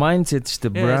all about mindset шүү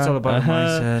дээ. It's all about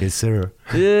mindset. Yes sir.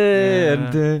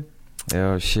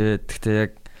 Shit.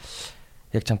 Гэтэ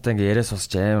яг чамтай ингээ яриа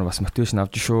сонсож амар бас мотивашн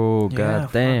авч шүү.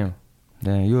 God damn.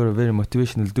 You're a very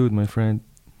motivational dude my friend.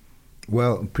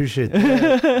 Well, appreciate.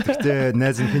 Гэтэ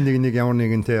найз нэг ямар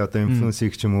нэгэнтэй одоо инфлюенс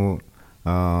хийх ч юм уу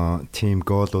team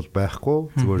goal бол байхгүй.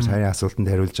 Зүгээр саяны асуултанд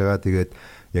хариулж байгаа. Тэгээд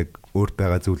яг өөрт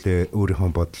байгаа зүйлээ өөрийнхөө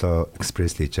бодлоо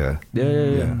express хийж байгаа.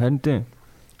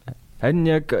 Харин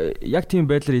яг тийм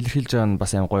байдлаар илэрхийлж байгаа нь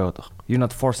бас амар гоё байдаг. You're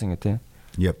not forcing it,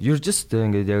 You're just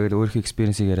ингээд яг өөрийнхөө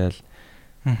experience-ийг яриад.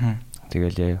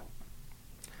 Тэгэл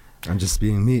I'm just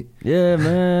being me. Yeah,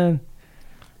 man.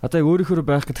 Одоо яг өөрийнхөө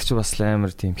байх гэдэг чинь бас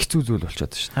амар тийм хэцүү зүйл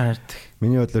болчиход шүү дээ.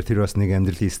 Миний бодлоор тэр бас нэг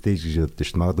амьдралын stage гэж боддог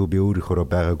шүү дээ. Магадгүй би өөрийнхөө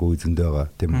байгаагүй зөндөө байгаа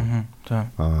тийм үү.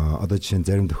 Одоо жишээ нь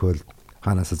зарим тохиолдолд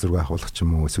хаанаас зураг авах ч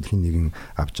юм уу эсвэл хин нэгэн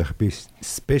авч явах би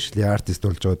especially artist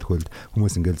болж байгаа тохиолдолд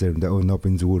хүмүүс ингээл заримдаа oh no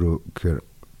bin зүгээр гэхээр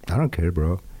I don't care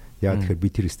bro. Яа тэгэхээр би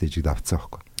тэр stage-ийг авцсан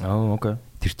байхгүй. Okay.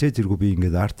 Тэр зэрэг би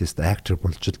ингээд artist actor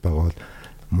болж л байгаа бол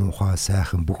муухай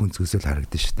сайхан бүх өнцгөөсөө л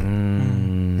харагдаж шүү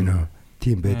дээ. You know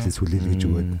тийм байдлаас хүлээлгэж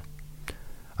өгөөд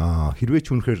хэрвээ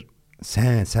ч үнэхээр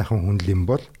сайхан хүн юм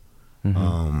бол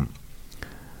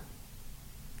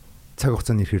цаг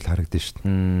хугацааны ихээр л харагдаж шүү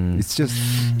дээ. It's just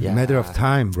matter of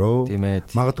time bro.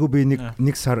 Магадгүй би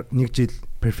нэг сар нэг жил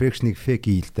perfection-ыг fake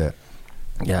хийл дээ.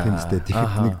 Тэмцтэй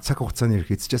тэгэхэд нэг цаг хугацааны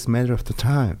ирэх it's just matter of the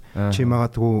time. Чи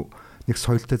магадгүй нэг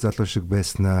соёлтой залуу шиг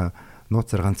байснаа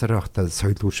нууцаар ганцаараа байхдаа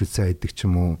соёлгүй шүтсэн айдаг ч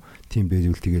юм уу тийм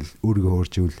байвал тэгэл өөрийгөө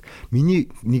уурж ивэл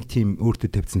миний нэг тийм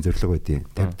өөртөө тавьсан зорилго байдیں۔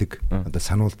 Тавьдаг одоо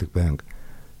сануулдаг байнга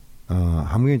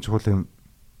хамгийн чухал юм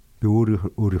би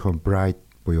өөрийнхөө bright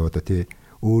буюу одоо тий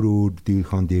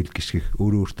өөрийнхөө дээр гიშгэх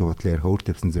өөртөө худлаа ярих өөр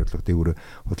тавьсан зорилготой өөрөө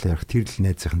худлаа ярих тэр л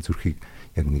найзынхын зүрхийг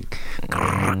яг нэг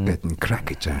гэдэг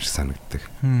крак гэж санагддаг.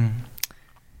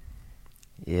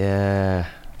 Яа,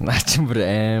 наачин бүр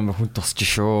амар хүн тусч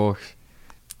шүү.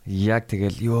 Яг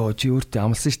тэгэл ёо чи өөртөө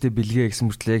амлсан штэ бэлгээ гэсэн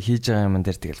мөртлөө яг хийж байгаа юм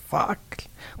дээр тэгэл fuck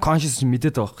conscious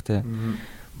мэдээд байгаа хөх те.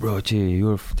 Bro чи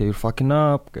you're fucking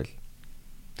up гэл.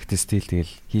 Гэтэ стил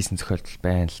тэгэл хийсэн зохиолдол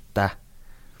байна л да.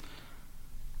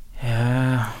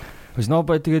 Яа. Бас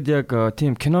нобай тэгээд яг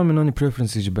тийм кино миноны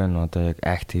preference гэж байна одоо яг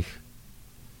active.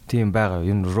 Тийм байгаа.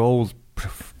 Энэ role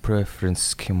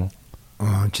preference юм уу?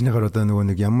 Чинийгээр одоо нөгөө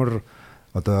нэг ямар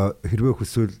одоо хэрвээ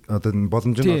хүсвэл одоо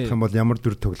боломжтой болох юм бол ямар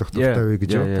дүр тоглох дуртай вэ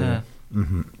гэж байна.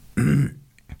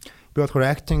 Би болохоор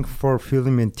acting for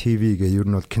film and TV гэх ер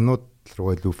нь бол кинод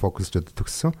руу илүү фокусж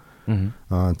төгссөн.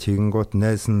 Тэгэнгүүт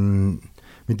найз нь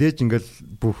мэдээж ингээл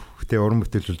бүх тэ уран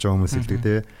бүтээлжүүлж байгаа хүмүүс хэлдэг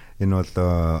те. Энэ бол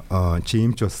чи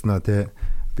юмч болсноо те.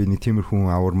 Би нэг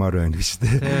тиймэрхүү авармаар байна гэж те.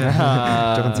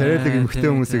 Жохон царайлаг эмхтэй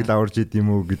хүмүүсийг л аварж ид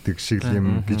юм уу гэдэг шиг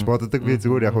юм гэж боддог. Би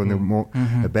зүгээр яг нэг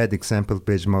bad example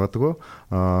байж магадгүй.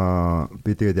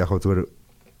 Би тэгээд яг зүгээр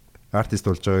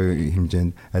артист болж байгаа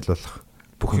хэмжээнд аль болох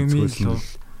бүх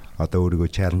зүйлс одоо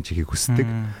өөрийгөө challenge хийхийг хүсдэг.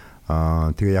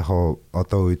 Тэгээ яг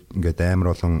одоо үед ингээд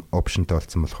амар олон опшнтой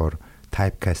болсон болохоор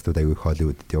typecast-ууд аягүй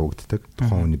Hollywood-д явагддаг.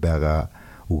 Тухайн хүний байгаа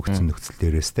өгөгдсөн нөхцөл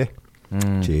дээрээс те.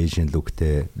 Чи Asian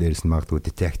look-тэй дээрс нь магадгүй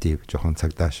detective жоохон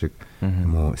цагдаа шиг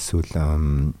юм уу эсвэл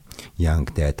young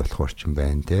dad болохоор ч юм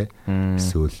байна те.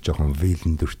 Эсвэл жоохон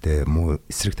villain дүртэй муу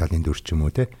эсрэг талын дүр ч юм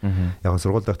уу те. Яг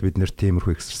сургууль дахь бид нэр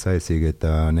тиймэрхүү exercise хийгээд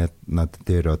над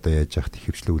дээр одоо яаж яхад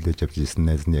хөвчлө хүлээж авч ирсэн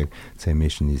найз нь яг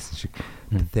animation хийсэн шиг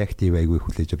detective аягүй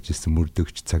хүлээж авч ирсэн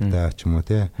мөрдөгч цагдаа ч юм уу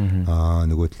те.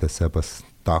 Нөгөө талаасаа бас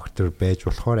doctor байж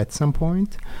болохоор at some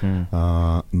point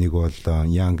нэг бол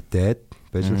young dad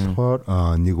байж болохоор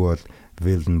нэг бол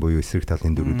villain буюу эсрэг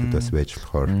талын дүрүүдэд бас байж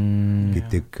болохоор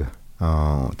гэдэг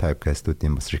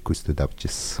typecast-уудын бас request-үүд авч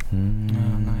ирсэн.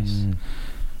 Nice.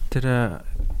 Тэр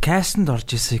cast-д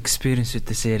орж исэн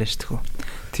experience-үүдээс яриаш тхүү.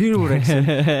 Тэр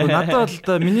үрээ. Надад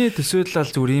бол миний төсөөлөл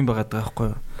бол зүгээр юм байгаад байгаа байхгүй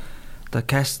юу? Одоо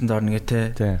cast-д орно гэ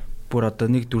те. Бүр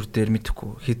одоо нэг дүр дээр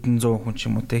мэдхгүй хэдэн 100 хүн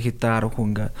ч юм уу те хэдэн 10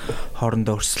 хүн ингээ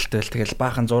хоорондоо өрсөлдөөл тэгэл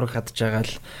баахан зураг хадж байгаа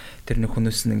л тэр нэг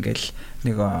хүнээс нь ингээл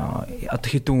нэг одоо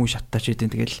хэдэн хүн шаттай ч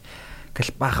хэдэн тэгэл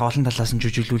баахан олон талаас нь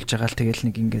жүжиглүүлж байгаа л тэгэл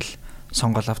нэг ингээл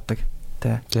сонгол авдаг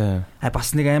те.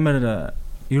 Бас нэг амар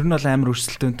ер нь бол амар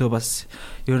өрсөлдөөнтэй бас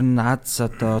ер нь Аз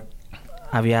одоо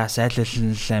авиас айллал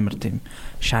амар тийм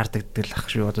шаарддаг л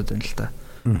ах шиг бодод байна л та.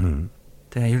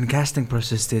 Тэгээ ер нь casting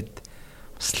process-д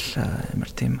амар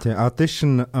тийм. Тэгээ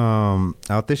audition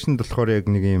болохоор яг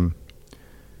нэг юм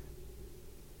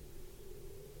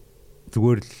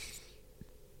зүгээр л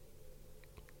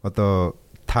одоо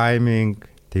timing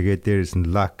тэгээ дээрс нь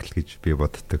luck л гэж би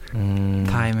боддог.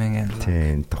 Timing and luck.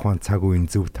 Тийм тухайн цаг үеийн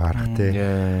зөв таарах те.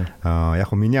 Яг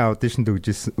хөө миний auditionд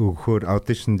өгөхөөр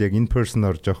auditionд яг in person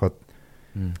орж явахад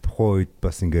тухайн үед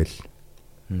бас ингээл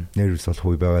нервс болох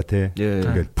үе байгаа те.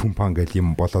 Ингээл пумпан гэл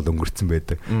юм болоод өнгөрцөн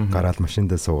байдаг. Гараал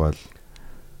машиндаа суугаад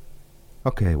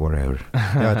окей whatever.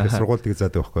 Яа тэр сургууль тийг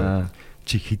заадаг байхгүй.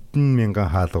 Чи хэдэн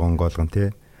мянган хаалга онгоолгон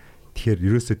те. Тэгэхээр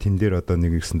ерөөсөө тэн дээр одоо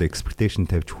нэг ихсэндээ expectation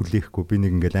тавьж хүлээхгүй би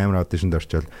нэг ингээл амар auditionд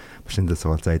орчвол машиндаа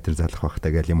суугаад за эдгээр залах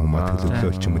байхтаа гэл юм хамаа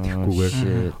төлөвлөөл ч юм уу тийхгүйгээр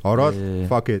ороод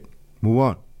fuck it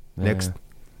move on next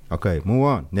okay move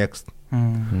on next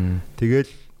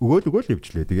тэгэл өгөөл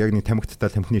явжлаа. Тэг яг нэг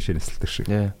тамхиттай тамхины ширээ нэсэлдэг шиг.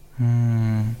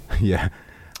 Yeah.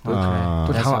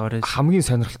 Хамгийн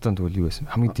сонирхолтой нь юу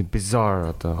байсан? Хамгийн тийм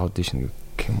bizarre одоо audition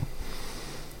гэх юм.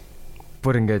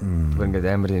 Бүр ингээд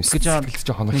амар юм сэтгэлж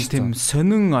жоохон хоногч тийм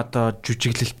сонин одоо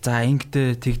жүжиглэлт за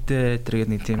ингэдэ тэгдэ тэргээд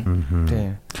нэг тийм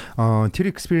тийм тэр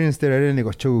experience дээр арай нэг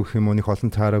очиог өгөх юм уу нэг олон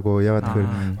таараагүй ягаад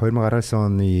тэгэхээр 2019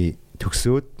 оны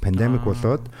төгсөөд пандемик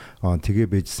болоод тэгээ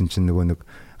байжсэн чинь нөгөө нэг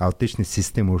audition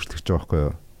систем өөрчлөгдөж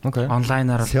байгаа байхгүй юу?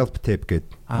 Онлайнаар self tape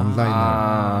гэдэг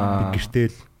онлайнаар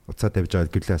гэртэл уцаа тавьж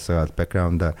аваад гэрлээсээ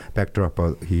background backdrop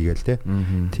хийгээл те.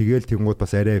 Тэгээл тэнгууд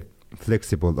бас арай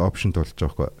flexible option болж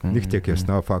байгаа байхгүй. Нэг тэг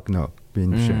яснаа fuck no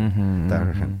binge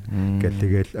дарахан гэл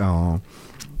тэгэл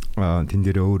тэн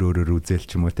дээр өөр үзэл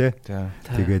ч юм уу те.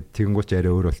 Тэгээд тэнгууч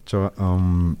арай өөр болж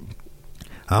байгаа.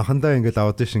 Анхандаа ингээл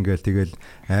audition гээл тэгэл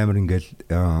амар ингээл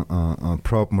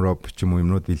prop ч юм уу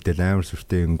юмнууд бэлдээл амар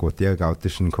сүртэй ингууд яг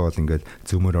audition call ингээл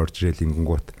зөмөр орж ирэл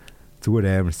ингууд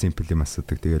зүгээр амар simple юм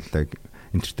асуудаг тэгэл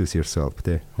introduce yourself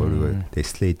те өөрөө те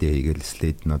slate хийгээл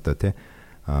slate нь одоо те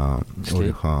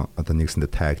өөрийнхөө одоо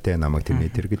нэгсэндээ tag те намайг тэр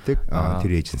нэтер гэдэг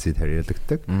тэр agency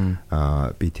хариалагддаг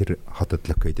би тэр хотод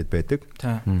located байдаг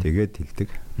тэгээд хэлдэг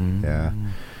яа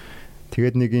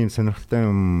тэгээд нэг юм сонирхолтой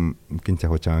юм гинт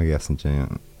яг чамаг яасан чинь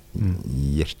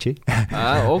ярьчи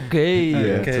окей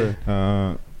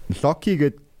Loki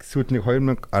гэдэг сүүлд нэг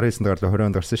 2019 гарлаа 20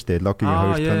 онд гарсан шүү дээ. Loki-гийн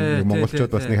хоёр дахь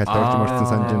монголчууд бас нэг хальт орж марсан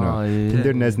санаж байна. Тэн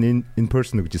дээр найз нь in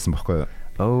person үгжсэн байхгүй юу?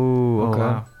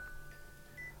 Окей.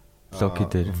 Loki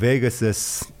дээр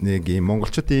Vegas-с нэг юм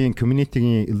монголчуудын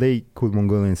community-гийн LA Cool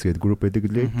Mongolians гэдэг group байдаг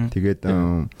лээ. Тэгээд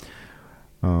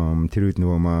тэр үед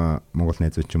нөгөө монгол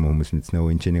найзууд ч юм уу хүмүүс мэдснэ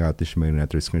энэ чинь нэг audition мөр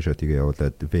надад screenshot-ийг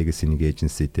явуулаад Vegas-ийн нэг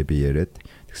agency-тэй би яриад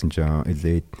тэгсэн чинь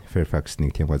LA Fairfax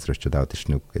нэг тийм газар очиод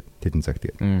audition үгээд тэдэн цаг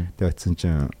тэгээд очсон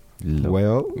чинь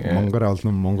well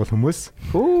монгол хүмүүс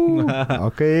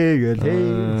окей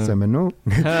гээл сэмэнүү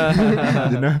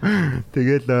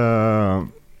тэгээд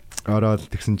ороод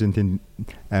тэгсэн чинь тэнд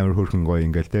амар хөрхэн гоё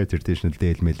ингээл те traditional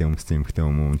дээлмэлээ өмссөн юмхтэй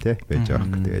юм те байж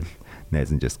байгаа. Тэгэл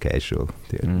найз нь just casual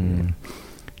тэгээд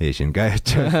Asian guy.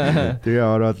 Тэгээ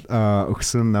ороод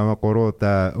өгсөн намайг 3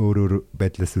 удаа өөр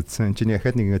байдлаас үзсэн. Чиний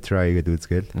ахад нэг try гэдэг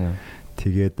үзгээл.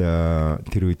 Тэгээд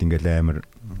тэр үед ингээл амар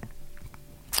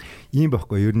ийм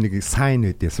байхгүй ер нь нэг sign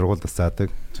үүдээ сургууль тасаадаг.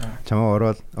 Чамаа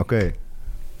ороод окей.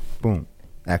 Boom.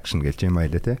 Action гэж юм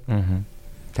байлаа те.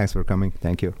 Thanks for coming.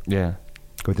 Thank you. Yeah.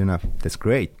 Good enough. That's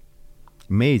great.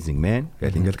 Amazing man.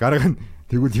 Гэт ингээл гаргана.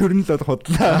 Тэгвэл ер нь л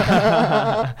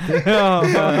хотлаа.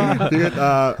 Тэгээд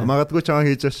магадгүй чамаа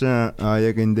хийж байгаа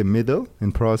яг in the middle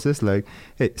in process like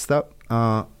hey stop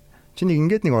чи нэг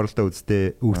ингээд нэг оролдоо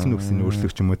үзтээ өгсөн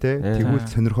өөрчлөх ч юм уу те тэгвэл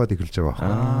сонирхоод эхэлж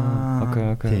байгаа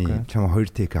байхгүй. Окей. Чамаа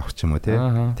 2 take авах ч юм уу те.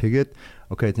 Тэгээд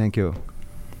okay thank you.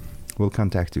 We'll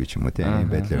contact you ч юм уу те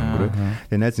байдлаар өнгөрөө.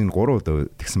 Тэгээд найз нь 3 удаа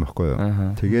тэгсэн байхгүй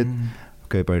юу. Тэгээд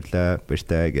окей баярлаа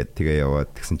гэд тэгээ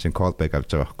яваад тэгсэн чинь call back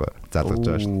авч байгаа байхгүй залгаж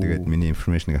байгаа шүү. Тэгээд миний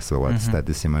information-ыг асуугаад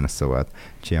status юм асуугаад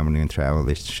чи ямар нэгэн travel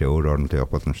list шээ өөр орнд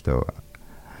явах боломжтой.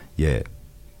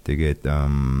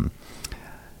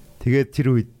 Тэгээд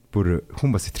тэр үед бүр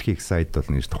хүн бас хэтэрхий excited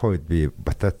болно гэж тухайн үед би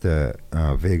Батат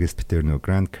Vegas битэр нөө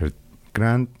Grand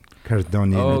Cardone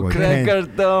Cardone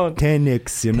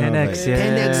 10x you know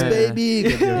 10x baby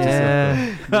тэгээд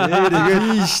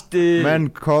штэ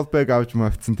man callback авч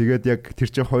мавцсан тэгээд яг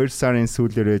тэр чинь 2 сарын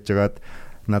сүүлээр ээжгаад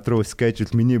над руу schedule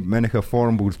миний манайха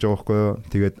форм бүгэлж байгаа байхгүй юу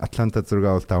тэгээд Атланта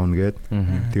зураг авалт аавна гээд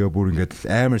тэгээ бүр ингээд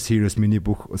амар serious миний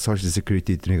бүх social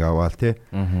security эднийг аваал те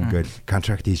ингээл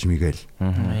contract хийж мигээл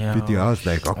бид яа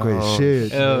like okay shit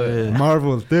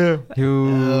Marvel те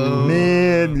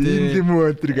man юм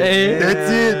тэргээ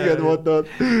that's it гэдэг бодоод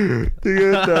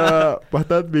тэгээд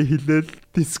батад би хэлээл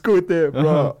disco те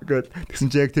bro гээд тэгсэн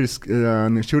чи яг тэр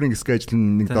нэг shooting schedule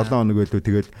нэг 7 хоног байлуу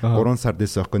тэгээд 3 сар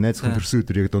дэсэн байхгүй найз хүн төрсөн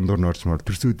өдөр яг дундуур нь орчмоор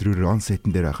төрсөн өдрөөр on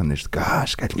set-эн дээр ахна шүү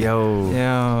гаш гал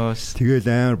яа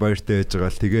тэгэл амар баяртай байж байгаа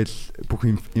л тэгэл бүх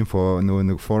инфо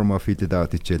нөгөө нэг forma feed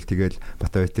out хийчихэл тэгэл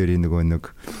Батбайтэрийн нөгөө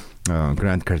нэг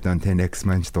Grand Cardone 10x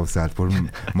манч дуусаад бүр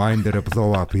mind дээр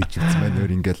blow up хийж үзсэн байна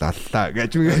өөр ингээл аллаа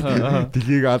гэж үгээд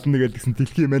дэлхийг ална гэдгсэн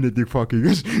дэлхийн манэдийг fuck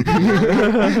гэж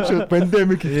шууд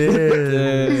pandemic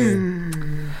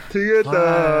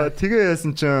тэгээ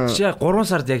яасан чинь 3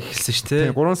 сард яг эхэлсэн шүү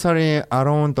дээ 3 сарын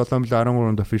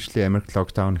 17-13-нд officially American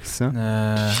lockdown эхэлсэн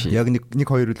яг нэг 2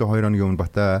 хоногийн өмнө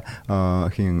Бата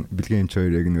хин бэлгийн эмч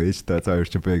хоёр яг нэг ээжтэй за хоёр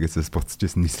ч бэгээс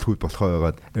буцчихсэн нислэхүүд болохоо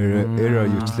байгаад era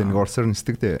юучлээ нэг орсоор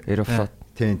нисдэгтэй Aeroflot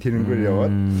тийм тэрнгээр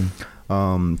яваад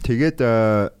тэгээд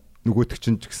нөгөөтг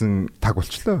чинь ч гэсэн таг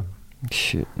болчлоо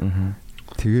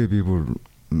тэгээ би бүр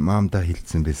маамдаа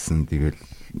хилцсэн байсан тэгэл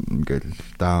ингээл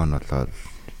даун болоод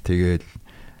тэгээд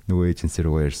нөгөө эйженси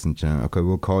руу ярьсан чинь okay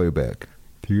we'll call you back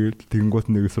тэгээд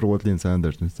тэнгуут нэг сургуулийн цаанд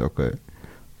орсон okay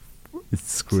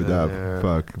it's screwed up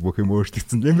fuck бүх юм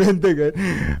өөрчлөгдсөн юм байна тэгээд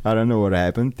I don't know what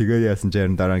happened тэгээд яасан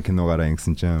чинь дараа киногаараа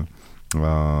ингэсэн чинь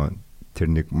тэр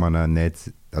нэг манай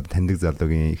найз таньдаг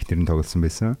залуугийн их тэрэн тоглосон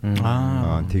байсан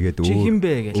тэгээд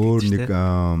өөр нэг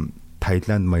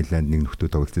Таиланд, Майланд нэг нөхдөө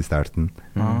тоглолцсон старт нь.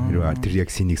 Тэр яг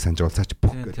синийг санаж олцаач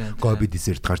бүх гоби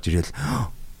десерт гарч ирэл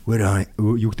where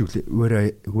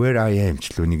I am ч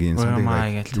л нэг юм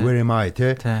сандаг. Where am I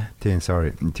тийм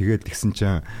sorry. Тэгээд тэгсэн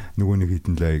чинь нөгөө нэг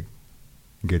хитэн лайк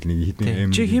ингээд нэг хитэн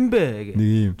чи хин бэ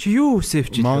гэ. Чи юу үсэв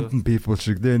чи Mountain people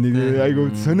шиг дээ нэг айгу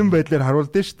сонирн байдлаар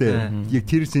харуулдаг штэ. Яг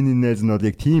тэр синий найз нь бол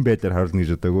яг тийм байдлаар харуулна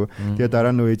гэж бодоагүй. Тэгээд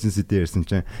дараа нь agency дээр ирсэн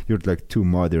чинь you're like too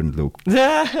modern look.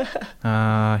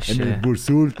 Shit. Бүр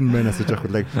сүлд нь манаас жоох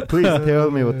like please tell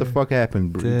me what the fuck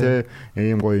happened.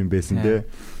 Ийм гоё юм байсан дээ.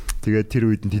 Тэгээд тэр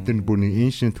үед нь тэд нар бүр нэг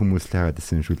ancient хүмүүс л хайгаад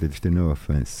байсан шүү дээ. Гэхдээ no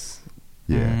offense.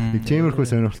 Нэг тиймэрхүү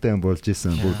сонирхолтой юм болж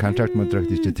исэн. Бүр contract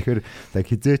хийж тэгэхээр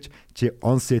хизээч чи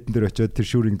on set дээр очиод тэр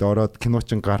шүүринг доороод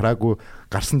киночин гараагүй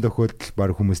гарсан тохиолдол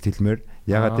баг хүмүүст хэлмээр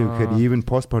ягаад гэвэл even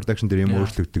post production дээр юм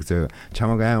өөрчлөгддөг заяа.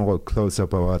 Чамаг айн close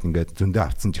up аваад ингээд зөндөө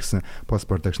авцсан ч гэсэн post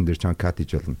production дээр чамаг cut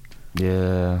хийж болно.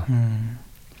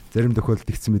 Зарим тохиолдолд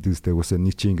игцэн мэд үздэг уусаа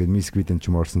нэг чи ингээд miss grid ч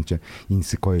юм орсон чи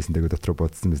инсекойсэн тэгээ дотор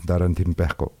бодсон байсан дараа нь тэр нь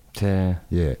байхгүй.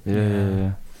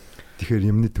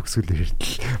 Тэгэхээр юмны төгсгөл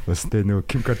хэртэл бас тэ нөгөө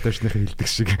Kim Kardashian-ийн хэлдэг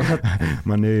шиг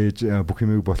манэж бүх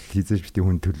юмыг бол хийжээж бити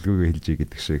хүн төлөвлөгөөгөө хэлжээ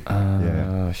гэдэг шиг.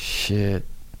 Shit.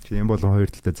 Тийм болон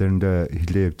хоёр талдаа заримдаа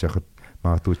хилээ явж хахад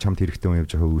магадгүй чамд хэрэгтэй хүн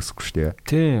явж байгааг үүсэхгүй шүү дээ.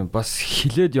 Тийм бас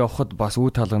хилээд явхад бас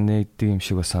үе талга нэгдэг юм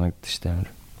шиг бас санагддаг шүү дээ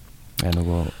амар.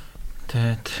 Нөгөө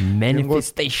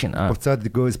manifestation. Буцаад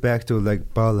it goes back to like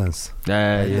balance.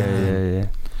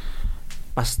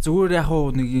 Бас зүгээр яг уу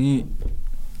нэг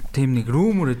тийм нэг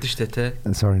rumor өгдөн штэ те.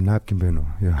 Sorry, napkin байна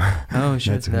уу? Яа.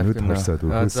 Shit.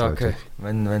 Окей.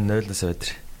 Мэн нойлоос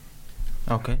өдөр.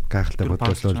 Окей. Гайхалтай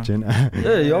бодлуулж байна.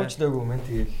 Явж даагүй мэн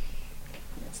тэгэл.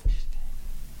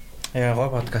 Гой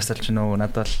подкаст алж нөө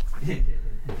надад л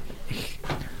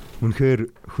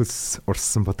үнэхээр хөс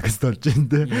урссан подкаст болж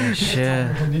байна те.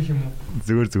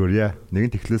 Зүгээр яа.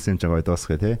 Нэгэн техлөөс юм жагаа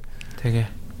дуусгая те. Тэгээ.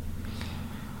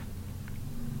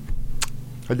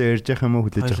 Хөлөө ярьж яах юм уу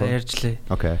хүлээж яах вэ? Ярьжлээ.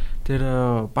 Окей. Тэр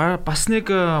бас нэг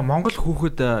Монгол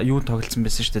хүүхэд юу тоглолцсон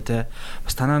байсан шүү дээ те.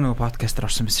 Бас танаа нөгөө подкастер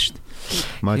орсон байсан шүү дээ.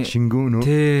 Мачингүн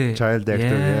үү? Child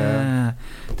actor.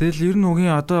 Тэгэл ер нь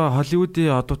үгийн одоо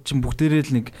Холливуудын одууд чинь бүгдээрээ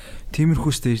л нэг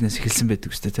тиймэрхүү стейжнээс эхэлсэн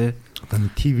байдаг шүү дээ те. Одоо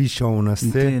нэг ТV шоунаас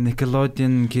те.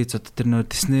 Nickelodeon Kids одоо тэр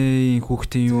нөгөө Disney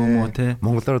хүүхдийн юу юм уу те.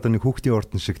 Монголоор одоо нэг хүүхдийн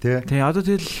ордон шиг те. Тий одоо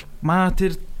тэгэл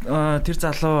тэр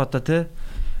залуу одоо те.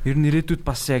 Ер нь ирээдүйд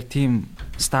бас яг тийм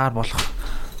стар болох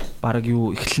баг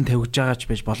юу эхлэн тавьж байгаа ч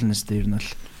байж болно нэстэ ер нь бол.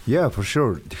 Yeah, for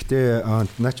sure. Гэхдээ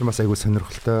наа чи бас айгүй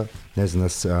сонирхолтой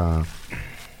найзнаас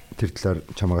тэр талаар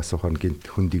чамаас асуухаар гинт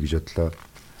хөндий гэж бодлоо.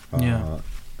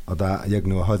 Одоо яг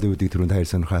нөгөө Hollywood-ийг түрүүнд хайр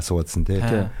сонирхоо асууадсан тий.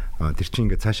 Тэр чинь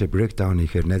ингээд цаашаа breakdown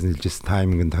хийхээр найз нь хэлжсэн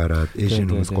timing-ыг таараад Asian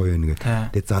хүмүүс гоё нэг.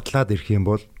 Тэгээ задлаад ирэх юм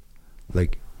бол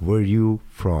like where you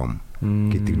from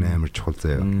гэдэг нээр чухал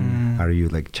заяа. Are you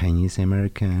like Chinese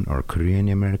American or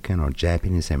Korean American or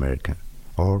Japanese American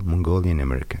or Mongolian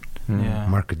American?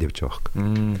 Маркет явж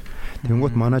байгаа.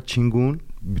 Тэнгуут манай Чингүн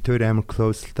бид хоёр амар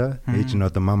close л та. Ээж нь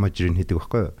одоо мама жирийн хийдэг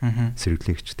байхгүй юу?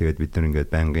 Сэргэлэгч. Тэгээд бид нар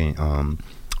ингээд байнгын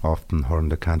often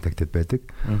хоорондоо contacted байдаг.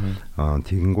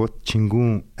 Тэнгуут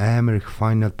Чингүн амар их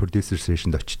final producer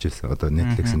session-д очиж байсан. Одоо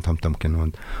Netflix-ийн том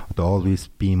кинонд одоо Always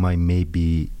Be My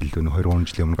Maybe илүү 20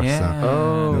 жилийн өмнө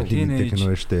гарсан.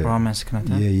 Кино штэ. Romance кино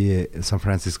та. San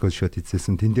Francisco shot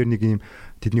хийсэн. Тэн дээр нэг юм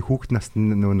тэдний хүүхэд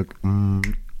насны нэг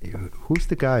who's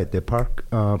the guy? The Parker.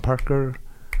 Parker.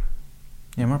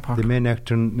 The main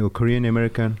actor, Korean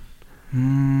American.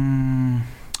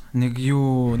 Нэг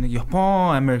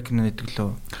Япон American гэдэг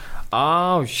лөө.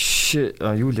 Shit.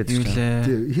 Юу л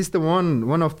гэдэг. He's the one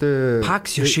of the Park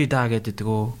Yoshida гэдэг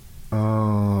өө.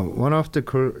 One of the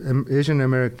Asian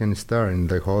American star in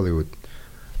like Hollywood.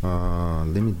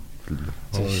 Let me.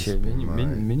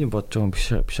 Миний бодож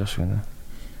байгаа биш ашиг байна.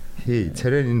 Hey,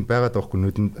 царай энэ байгаад байхгүй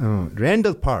нүдэнд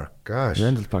Randall Park. Gosh.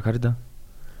 Randall Park хараа.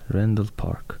 Randall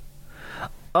Park.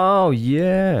 Oh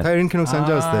yeah. Та энэ киног санаж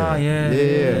байгаа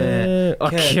Yeah.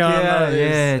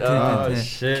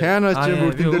 Кана ч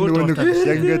бүгд энэ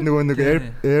яг ингээд нөгөө нэг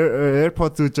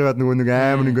AirPods зүүж байгаа нөгөө нэг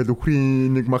амар ингээд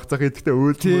өхрийн нэг махцах идэхтэй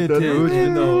өөлмөд.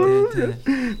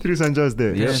 Тэр санаж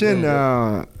байгаа. Жишээ нь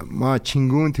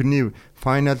Чингүн тэрний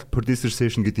final producer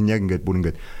session гэдэг нь яг ингээд бүр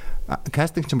ингээд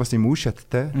кастинг ч бас юм үе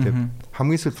шаттай.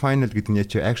 Хамгийн сүүл final гэдэг нь яа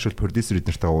чи actual producer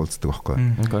эднэртэй уулздаг байхгүй.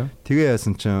 Тэгээ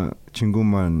яасан чинь Чингүн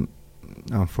маань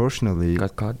unfortunately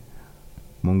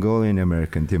Mongolian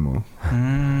American тийм үү.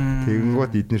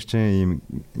 Тэгэнгүүт эднэр чинь юм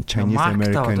Chinese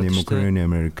American юм Korean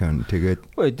American тэгээд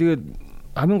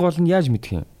хамгийн гол нь яаж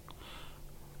мэдэх юм?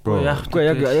 Яг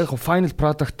final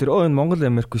product тэр энэ Монгол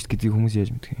Америк шүү гэдгийг хүмүүс яаж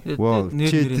мэдэх юм?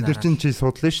 Тэд нар чи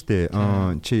судлаа штэ.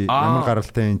 Чи ямар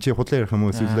гаралтай чи худлаа ярих юм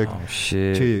уу эсвэл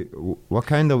чи what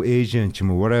kind of Asian ч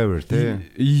юм уу whatever тэ.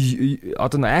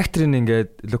 Одоо н акторын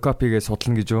ингээд look up-ийг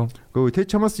судлана гэж юу? Гэхдээ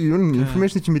тэ чамаас ер нь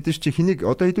information чи мэдэн чи хэнийг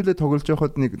одоо хэдүүлээ тоглож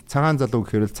байхад нэг цагаан залуу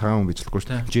гэхээр л цагаан хүн бичлэхгүй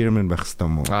шүү дээ. German байх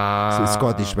хэвээр юм уу?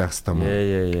 Scottish байх хэвээр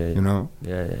юм уу? You know?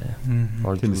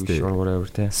 Or whatever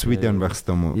тэ. Sweden байх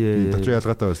хэвээр юм уу? Дотор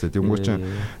ялгаатай байсан. Тэнгуү чин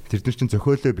тэр чин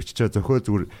зохиолоо биччихээ зохиол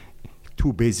зүгээр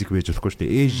too basic байж болохгүй шүү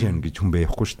дээ. Asian гэж хүн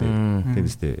байхгүй шүү дээ. Тийм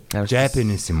үстэй.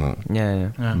 Japanese юм уу?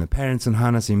 Parents and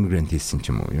Hana's immigrant хийсэн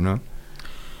ч юм уу, you know?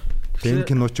 Тэн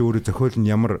кино чи өөрөө зохиол нь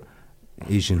ямар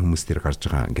Asian хүмүүс дээр гарч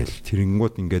байгаа ингээл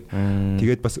тэрэнгууд ингээд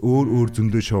тэгээд бас өөр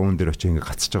зөндөө шоун дээр очиж ингээд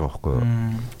гацж байгаа байхгүй юу.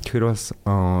 Тэгэхээр бас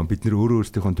бид нэр өөрөө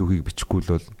өөрсдийнхөө түүхийг бичихгүй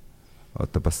л бол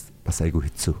одоо бас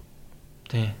айгүй хэцүү.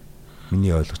 Тий.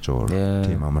 Миний ойлгож байгаа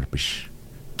тийм амар биш.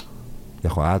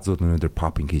 Яг гоо Азууд өнөөдөр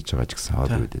попинг хийж байгаа ч гэсэн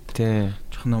Hollywood-д. Тий.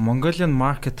 Жохон Mongolian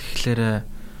market гэхлээр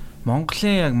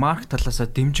Монголын яг маркет талаасаа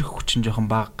дэмжих хүч нь жоохон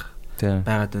бага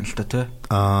байгаад байна л да тий.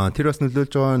 Тэр бас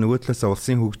нөлөөлж байгаа. Нөгөө талаасаа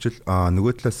улсын хөгжил,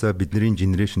 нөгөө талаасаа бидний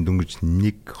генерашн дөнгөж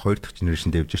 1 2 дахь генерашн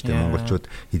дэвж штэ монголчууд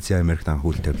хизээ Америкт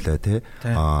анхуул тавилаа тий.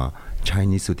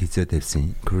 Chinese-ууд хизээ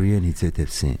тавьсан, Korean хизээ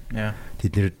тавьсан.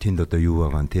 Тэд нэр тэнд одоо юу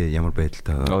байгаа нь тий, ямар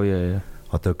байдалтай байгаа.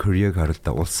 Одоо Korea-г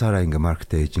харалта улсаараа ингээ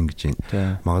маркет хийж ингэж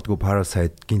байна. Магадгүй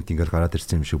Parasite гинт ингээл гараад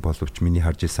ирсэн юм шиг боловч миний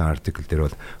харж ирсэн артикл дээр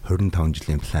бол 25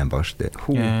 жилийн план байгаа штэ.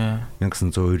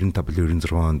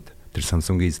 1995-96 онд тэр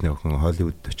Samsung-ийн эзний охин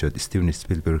Hollywood очиод Steven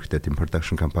Spielberg-тэй тийм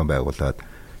production компани байгуулад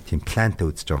тийм плантай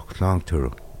үзэж байгаа long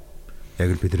term.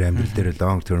 Яг л бид нар амьдрал дээр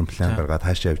long term план гаргаад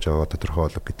хаашаа явж байгаа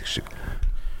тодорхой болго гэдэг шиг.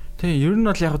 Тэгээ ер нь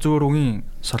бол яг зүгээр үгийн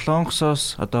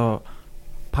Солонгосоос одоо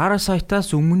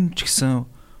Parasite-аас өмнө ч гэсэн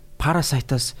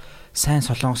Parasite-аас сайн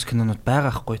солонгос кинонууд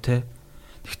байгаа хгүй те.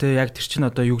 Гэхдээ яг тэр чинь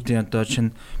одоо юу гэдэг одоо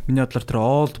чинь миний бодлоор тэр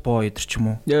Old Boy тэр ч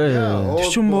юм уу. Тэр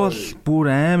чинь бол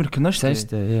бүр амар кино шүү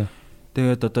дээ.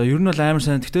 Тэгээд одоо ер нь бол амар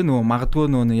сайн. Гэхдээ нөгөө магадгүй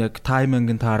нөгөө яг тайминг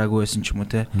нь таараагүй байсан ч юм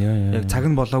уу те. Яг цаг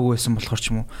нь болоогүй байсан болохоор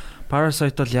ч юм уу.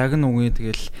 Parasite бол яг нь үгүй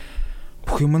тэгэл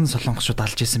бүх юм нь солонгосчууд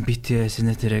алж исэн BTS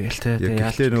нэ тэрэ гэл те.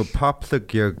 Тэгээд нөгөө public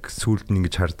яг сүулт нь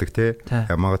ингэж хардаг те.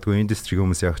 Магадгүй industry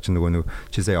хүмүүс яг чинь нөгөө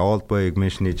чи сая Old Boy-г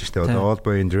mention хийж штэ. Одоо Old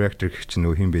Boy-ийн director гэх чинь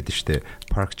нөгөө хин байд штэ.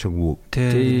 Park Chan-wook.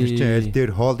 Тэр чинь аль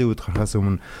дээр Hollywood гарахаас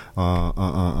өмнө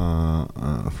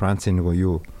Францын нөгөө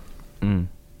юу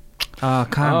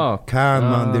Кан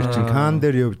ман дээр чинь Кан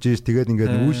дээр явж ийш тэгээд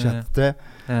ингээд үе шаттай.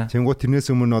 Тэнгуут тэрнээс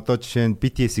өмнө одоо жишээ нь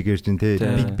BTS-ийг ярьж байна те.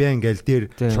 Big Bang гээл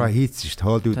дээр try хийсэн шүү дээ.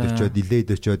 Hollywood очоод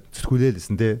delayed очоод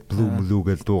зүтгүүлээлсэн те. Blue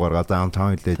гээл дуу гаргаад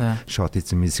downtown хэлээд shot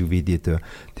хийсэн music video.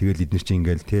 Тэгэл эднэр чинь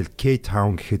ингээл тэл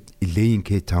K-Town гэхэд LA-ийн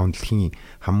K-Town дэлхийн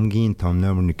хамгийн том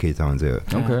номер 1 K-Town зөө.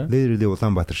 Literally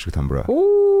Улаанбаатар шиг том бро.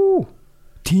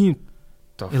 Team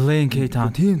LA-ийн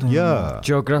K-Town team том.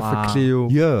 Geographically юу.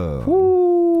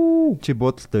 Чи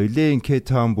бодолтой LA-ийн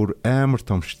K-Town бүр амар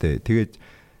том штэ. Тэгээд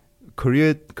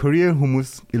Korean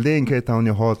хүмүүс LA-ийн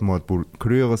K-Town-ы хоол мод бүр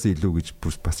Korea-гаас илүү гэж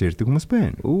бас ярьдаг хүмүүс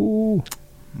байна.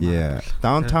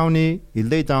 Downtown-ы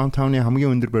LA downtown-ы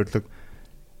хамгийн өндөр барилга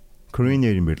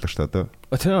Korean-ийн барилга шүү дээ.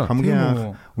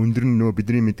 Хамгийн өндөр нь нөгөө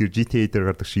бидний мэддэг GTA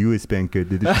дээр гардаг шиг US Bank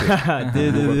гэдэг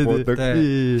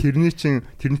дээ.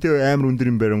 Тэрнтэй амар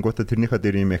өндөр юм барингуудаа тэрнийхээ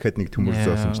дээр юм ахад нэг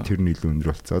төмөрсөөсөн ч тэр нь илүү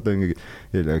өндөр болцсон. Одоо ингээд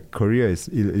Korea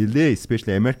LA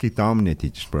especially America dominate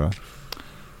хийж бро.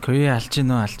 Korea алж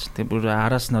гинөө алж. Тэг бүр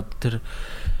араас нь тэр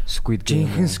Squid Game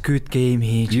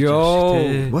хийж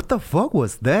байгаа. What the fuck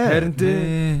was that? Харин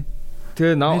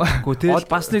тэгээ ол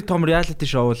бас нэг том reality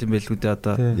show юм байлгүй дээ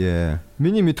одоо.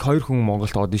 Миний мэд 2 хүн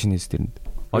Монголд audition хийсэн тэрэнд.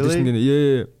 Audition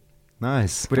гэнэ.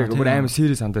 Nice. Бүр амар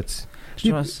serious хандаад.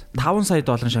 Бас 5 сая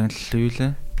доллар шагналлаа юу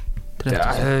лээ.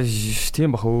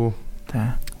 Тийм бах уу.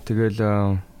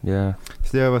 Тэгэл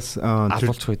Тэгээ бас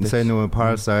сайн нөгөө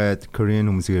Parasite Korean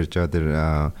хүмүүс ярьж байгаа дэр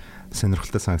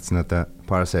сонирхолтой санагцнаа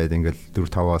Parasite ингээл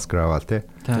 4-5 Oscar аваад те.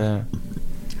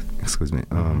 Excuse me.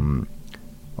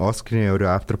 Oscar-ийн өөрөө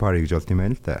after party гэж болд юм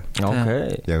байна л да.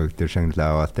 Окей. Яг тэр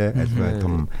шагналаа аваад те. Альва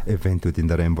том event-үүдийн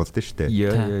дараа юм болд нь шүү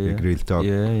дээ. Grill talk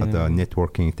одоо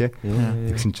networking те.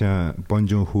 Тэгсэн чинь Bong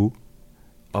Joon-ho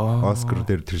Oscar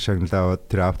дээр тэр шагналаа аваад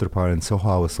тэр after party-ын Soho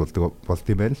House болд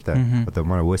юм байна л да. Одоо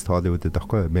манай West Hollywood-д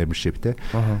байхгүй membership те.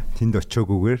 Тэнд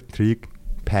очиогүйгээр трийг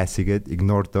pass хийгээд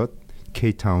ignore доод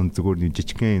K-Town зүгээр нэг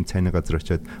жижигхэн цайны газар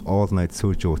очиод all night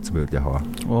сууж ууцсан байл яхаа.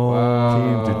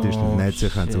 Тийм traditional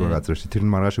найзынхаа зүгээр газар чи тэр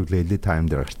нь маргааш өглөө LA time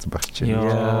дээр гарцсан байх чи.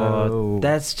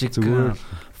 That's зүгээр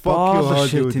fuck you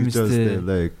Hollywood just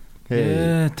like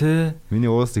тэ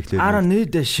миний уус ихлээ. Ара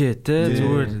need shit тэ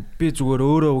зүгээр би зүгээр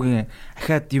өөрөө үгийн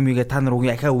ахаад юмигээ та нар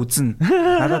үгийн ахаа үзнэ.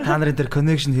 Надад та нарын тэр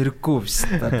connection хэрэггүй биш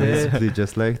та тэ.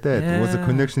 Just like that. Was a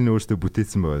connection өөртөө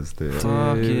бүтээсэн байгаа зү тэ.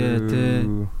 Fuck yeah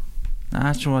тэ.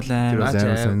 Наач бол амар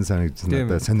санагдсан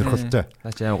надад сонирхолтой.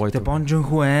 Наач амар гоё. Тэгээ Bong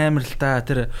Joon-ho амар л та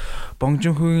тэр Bong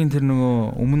Joon-ho-гийн тэр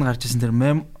нөгөө өмнө гарч ирсэн тэр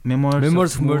Memories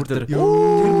of Murder тэр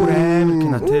бүр амар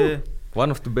кино тэ.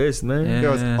 One of the best man.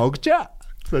 Огжа.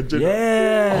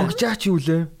 Огжаач юу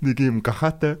лээ? Нэг юм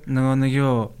гахаатай. Нөгөө нэг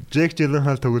юу Jake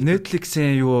Gyllenhaal тоглож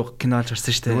Netflix-ийн юу кино олж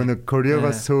харсан шүү дээ. Нөгөө нэг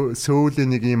Кореагаас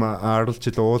Сөүлийн нэг юм арлж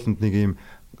ил ууланд нэг юм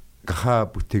гахаа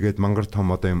бүтээгээд мангар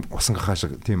том одоо юм усан гахаа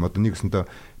шиг тийм одоо нэгсэндээ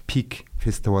Peak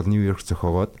Festival New York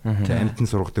зохиогоод амтэн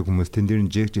сургадаг хүмүүс тэн дээр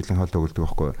нь Jake жилийн хоол өгдөг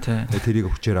байхгүй.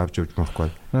 Тэрийг хүчээр авч явж байгаа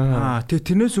байхгүй. Тэгээ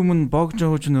тэрнээс өмнө богж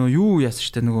өгж нөгөө юу яасан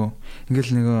штэ нөгөө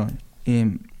ингээл нөгөө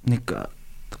ийм нэг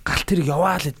галт тэрэг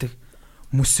яваал идэг.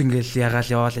 Мөс ингээл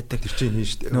ягаал яваал идэг. Тэр чинь хийн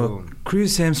штэ. Нөгөө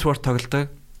Chris Hemsworth тоглодог.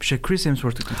 Биш Chris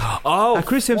Hemsworth гэдэг.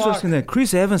 Chris Hemsworth гэнэ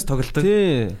Chris Evans тоглодог.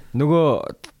 Тий.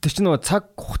 Нөгөө тэр чинь нөгөө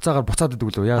цаг хугацаагаар буцаад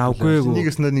идэг лөө яа.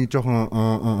 Нэгээс нэг жоохон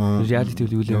reality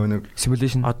үү лээ.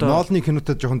 Simulation. Nolan-ы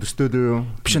кинотод жоохон төстэй дээ юу?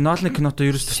 Биш Nolan-ы кинотод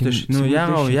ерөөс төстэй ш.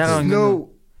 Нөгөө ягаа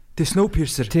тэ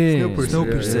Snowpiercer.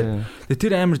 Тэгээ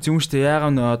тэр амар зөв штэ. Ягаа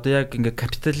нөө одоо яг ингээ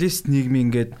капиталист нийгмийн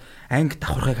ингээд анги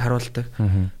давхархыг харуулдаг.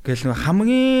 Ингээл нөгөө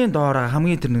хамгийн доороо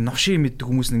хамгийн тэр нэг новши мэддэг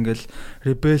хүмүүс нь ингээл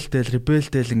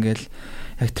rebeltel ингээл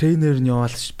яг тренер нь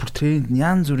яваал бүр тренд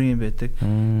ян зүрийн байдаг.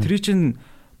 Тэр чинь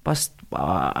бас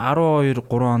 12 3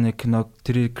 оны киног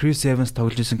тэр Chris Evans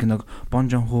тоглож исэн киног Bon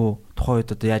Joon-ho тухайн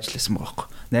үед одоо яаж лсэн байгаа байхгүй.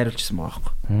 Найруулжсэн байгаа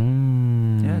байхгүй.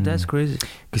 Yeah, that's crazy.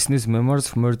 Гиснээс Memories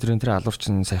of Murder-ын тэр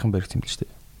алуурч нь сайхан баригдсан юм л шүү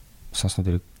дээ. Сонсноо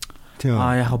дэрэг.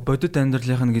 Яг бодит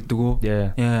амьдралынх нь гэдэг үү?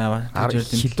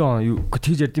 Хилэн юу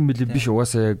тийж ярдсан билээ биш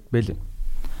угаасаа яг бэлээ.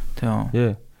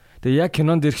 Тийм. Тэгээ яг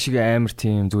кинонд дэрх шиг амар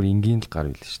тийм зүгээр энгийн л гар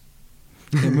билээ шүү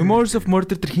дээ. Memories of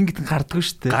Murder тэр хин гэдэн харддаг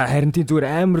шүү дээ. Харин тийм зүгээр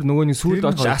амар нөгөөний сүйд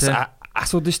очиж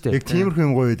асуудаг шүү дээ. Яг тиймэрхүү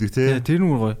юм гоё байдаг тий. Тэр нь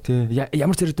гоё. Тий.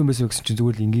 Ямар царайдсан байсан вэ гэсэн чинь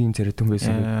зүгээр л энгийн царайдсан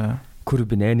байсан. Could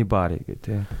be anybody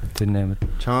гэдэг. Тэр нээр.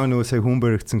 Чаа нөгөө сая хүн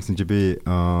баригдсан гэсэн чи би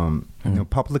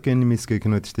Public Enemies гэх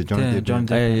кинод шүү дээ. John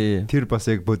Depp. Тэр бас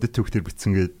яг бодит төвхтэр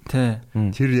битсэн гээд.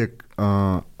 Тэр яг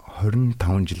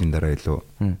 25 жилийн дараа илүү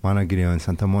манай гэрийн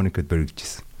Santa Monica-д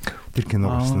баригдчихсэн. Тэр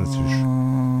кино гарснаас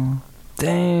шүү.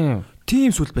 Damn. Тим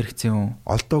сүл баригдсан юм.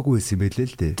 Олдоогүй байсан байлээ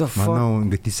л дээ. Манай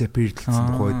ингээд disappeared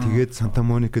гэсэн тухай. Тэгээд Santa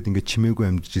Monica-д ингээд чимээгүй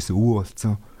амьдж ирсэн өвөө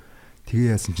болцсон.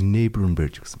 Тэгээ яасан чи neighbor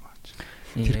барьж гисэн байна.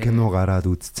 Тэр кино гараад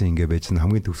үзсэн ингээ байж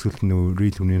хамгийн төгсгөлт нөө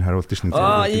real хүнийг харуулдаг ш нь.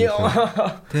 Тэгээ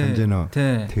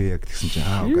яг тэгсэн чинь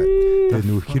окей. Тэгээ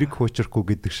нөө хэрэг хуучрахгүй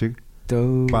гэдэг шиг.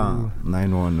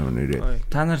 911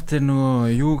 нэрээ. Та нар тэр нөгөө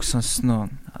юуг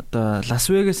сонссноо? Одоо Лас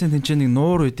Вегасын тэнцээ нэг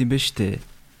нуур үйд юм ба штэ.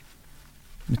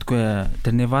 Мэдгүй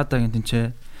тэр Невадагийн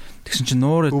тэнцээ. Тэгсэн чинь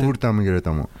нуур өвөр дам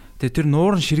яриад юм уу? Тэгээ тэр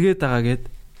нуур нь ширгээд байгаа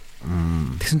гээд.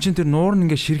 Тэгсэн чинь тэр нуур нь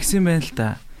ингээ ширгсэн байна л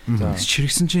та.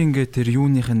 Ширгсэн чинь ингээ тэр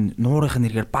юуных нь нуурынх нь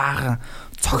эргээр баахан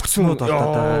цогцснууд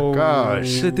болоод байгаа.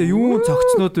 Тэгээ юу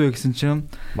цогцснууд вэ гэсэн чинь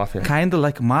kind of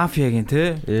like mafia-гийн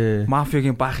те.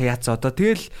 Mafia-гийн баахан яц одоо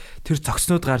тэгэл тэр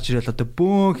цогцснууд гарч ирэл одоо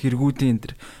бөөн хэрэгүүдийн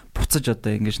тэр буцаж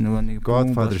одоо ингэж нөгөө нэг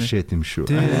Godfather shit юм шүү.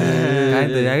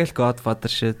 Kind of яг л Godfather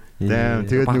shit.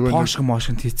 Тэгээд нөгөө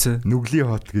motion хийцээ.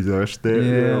 Нүглийн хот гэж байгаа штэ.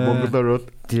 Монголоор бол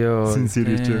Sin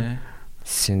City ч.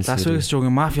 Las Vegas жоогийн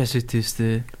mafia city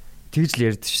штэ. Тэгж л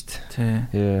ярьд шүү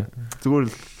дээ.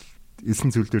 Зүгээр л эсэн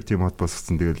зүйл дээр тийм хот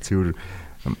босгоцсон. Тэгэл цэвэр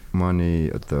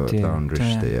money одоо laundry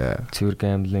шүү дээ. Цэвэр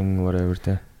gambling whatever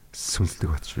тэ.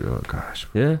 Сүнслэг бат шүү. Gosh.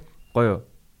 Гоё.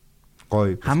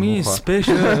 Хамгийн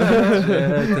special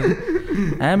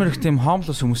амар их тийм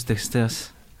homeless хүмүүстэй гэстэй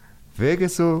бас.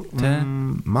 Vegas уу?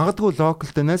 Магадгүй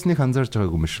локалтай найз нэг анзаарч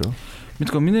байгаагүй юм шүү.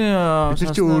 Мэдгүй миний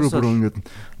бид чи өөрөө бүр ингэж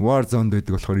war zone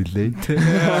байдаг болохоор илээ.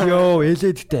 Йоо,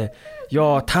 элэдтэй.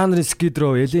 Йоо, та нарын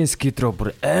скидро, элийн скидро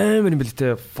бүр амар юм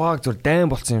бэлтэй. Fuck зур дайм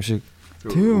болцсон юм шиг.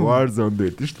 Тийм. War zone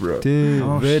байдаг шүү бро.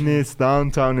 Тийм. Venice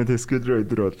downtown гэдэг скидро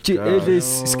өдрөө. Чи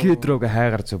элис скидрог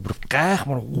хайгаар зур бүр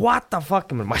гайхмар what the fuck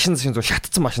юм машин зин зур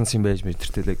шатцсан машин юм байж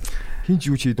мэдэртэй. Хинч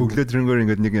юу ч хийдэг. Өглөө тэрнгөр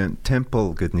ингээд нэг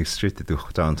temple гэдэг нэг street гэдэг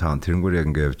downtown тэрнгөр яг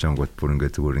ингээд явж ангууд бүр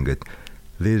ингээд зүгээр ингээд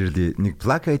literally нэг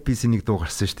Black Eyed Peas-ийн нэг дуу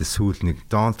гарсан шүү дээ сүүл нэг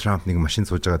Donald Trump нэг машин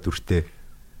сууж байгаа дүртэй.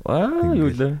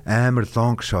 Юу лээ. Амар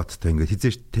long shotтой ингээд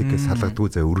хизээш тэкээс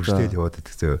салгадгүй заа өргөжтэй яваад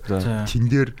байдаг заа. Чин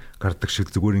дээр гардаг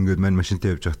шиг зүгээр ингээд мань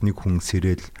машинтай явж хат нэг хүн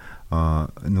сэрээл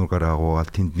нүүргээр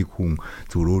агуугаал тэнд нэг хүн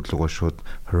зүгээр өөрлөгөө шууд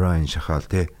heroin шахаал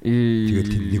те.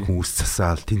 Тэгээд тэнд нэг хүн ус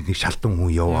засаал тэнд нэг шалтан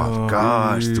хүн яваад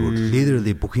gosh зүгээр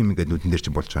literally бүх юм ингээд нүдэн дээр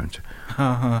чинь болж байгаа юм чи.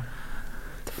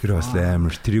 Тэр бас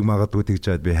амар тэрийг магадгүй тэгж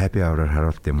чад би happy hour-аар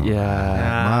харуулт юм уу.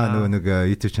 Маа нөгөө нэг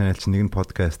YouTube channel чинь нэг нь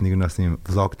podcast нэг нь бас юм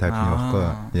vlog type юм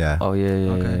байхгүй. Yeah.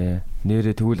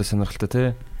 Нэрээ тэгвэл сонирхолтой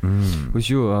те. Үгүй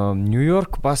юу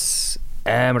Нью-Йорк бас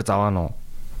амар заваа нуу.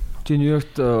 Чи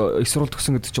Нью-Йоркт их сурвалж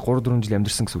төгсөн гэдэг чи 3-4 жил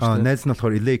амьдэрсэн гэсэн үг шүү дээ. Найз нь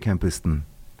болохоор LA campus нь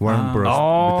Warren Bros.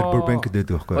 Бид Burbank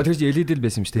гэдэг байхгүй. Тэр чи LA-д л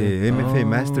байсан юм шүү дээ. MFA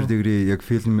master degree яг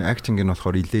film acting-ийн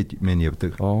болохоор LA мэн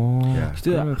явдаг.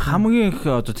 Гэтэ хамгийн их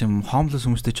одоо тийм homeless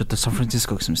хүмүүстэй ч одоо San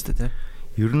Francisco гэсэн мэт те.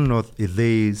 Ер нь бол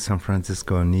LA, San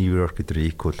Francisco, New York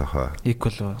гэдэг equal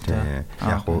Equal.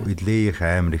 Яг уу LA-ийн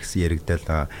амар их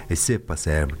яригдал SF бас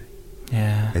амар.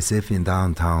 SF-ийн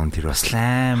downtown тэр бас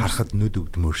харахад нүд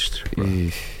өвдмөр шүү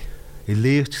дээ.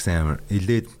 LA ч гэсэн амар.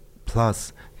 LA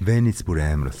plus Venice бүр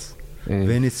амар бас.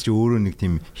 Venice ч өөрөө нэг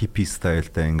тийм hippie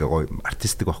стайлтай ингээ гоё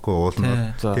артистик байхгүй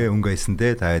уулнууд тий өнгөйсэн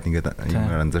дээ таад ингээ юм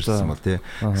анзаарсан бол тий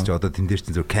гэж одоо тэн дээр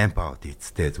чинь зөв camp out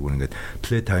хийцтэй зүгээр ингээ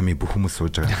play time-ийн бүх хүмүүс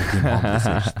сууж байгаа тийм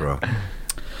моментс бро.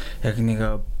 Яг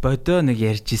нэг бодоо нэг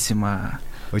ярьж исэн юм аа.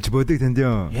 Өч бодог танд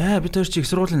юм. Яа бид хоёр чи их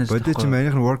сургуулийн ажиллаж. Бодоо чи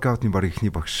манайх нь workout-ийн баг ихний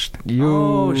багш шүү дээ.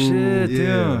 Йоо shit.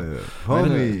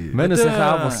 Homie. Манайс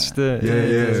хаабас шүү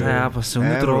дээ. Хаабас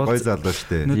өнөдөр гой залуу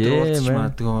шүү дээ. Өнөдөр уулзч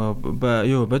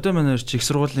магадгүй. Йоо бодоо манай чи их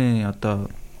сургуулийн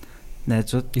одоо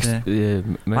найзууд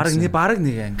баг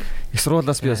нэг анги. Их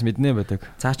сургуулаас би бас мэднэ байдаг.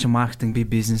 Цаа чи маркетинг би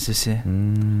бизнесээсээ.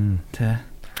 Тэ.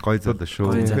 Гой залуу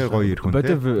шүү. Тэгэхээр гоё ирэх хүн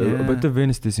те. Бодоо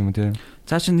Venice дэс юм те.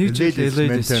 Цаа чи нэг жил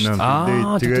LA дэс.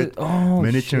 Тэгээд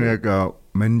менежер яг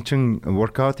менежер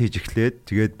workout хийж эхлээд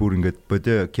тэгээд бүр ингээд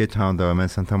бодоо Cape Town да мен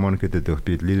Santa Monica дээр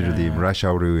би literally rush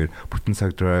hour-ээр бүтэн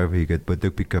цаг drive хийгээд бодоо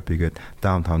pick up хийгээд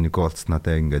downtown-ы голц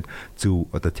надаа ингээд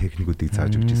зөв одоо техникүүдийг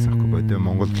зааж өгч ирсэн байхгүй бодоо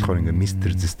Монголд болохоор ингээд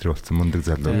мистер зистер болсон мундаг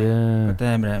залуу. Бодоо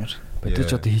амар. Бодоо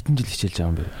ч одоо хэдэн жил хичээлж байгаа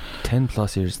юм бэ? 10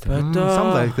 plus years. Something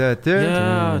like that.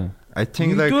 Yeah. I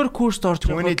think like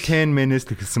 2010 minutes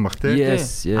гэсэн баг те.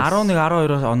 11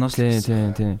 12 оноос л.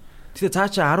 Тийм. Тэгээ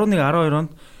цаа чи 11 12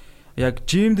 онд яг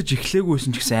жимдж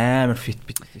эхлээгүйсэн ч гэсэн амар фит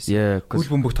бит байсан. Гүл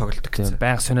бөмбөг тоглолдог гэсэн.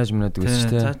 Баян сониаж мөнөдөг байсан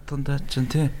шүү дээ. Цаа тундаа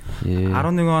чинь тий.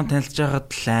 11 он танилцж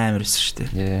байгаад л амар байсан шүү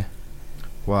дээ.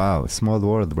 Wow, small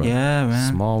world bro. Yeah man.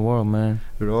 Small world man.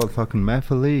 We're all fucking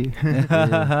family.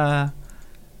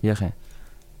 Яах юм?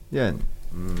 Yeah.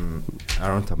 I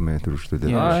don't have my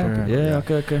төрөштэй. Yeah,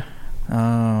 okay.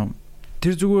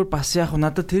 Тэр зүгээр бас яг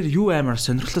надад тэр юу амар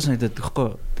сонирхолтой санагдаад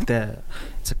байхгүй. Гэтэ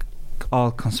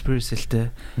all conspiracy л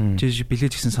те. Жишээ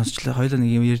билээж гисэн сонсчлаа. Хоёулаа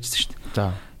нэг юм ярьжсэн шүү дээ.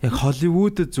 За. Яг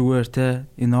Hollywood зүгээр те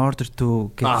in order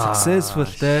to get successful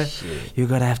те you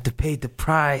gotta have to pay the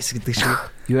price гэдэг шиг.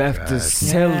 You have to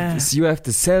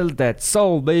sell that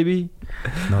soul baby.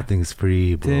 Nothing is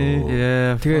free bro.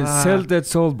 Yeah. Тэгээ sell that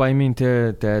soul by mean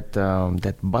that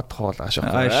bad hole ашиг.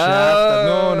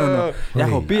 No.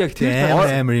 Яг би яг тэр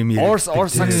амар юм яа. Or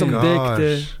саксом дэг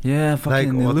те. Yeah,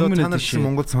 fucking illuminated shit.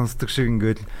 Монгол сонсдог шиг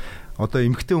ингээд одоо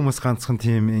эмгтэй хүмүүс ганцхан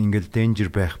тийм ингээл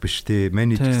danger байх биш те.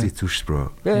 Менежерс хэцүү ш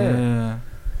бро. Yeah.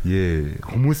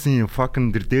 Хүмүүсийн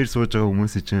fucking дээр сууж байгаа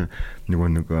хүмүүсийн чинь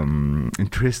нэг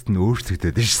interest нь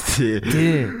өөрчлөгдөд байна шүү дээ.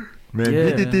 Тийм.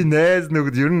 Бидний найз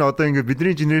нүгд ер нь одоо ингээд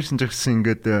бидний generation ч гэсэн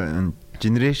ингээд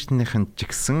generation-ийн ч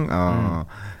гэсэн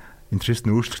interest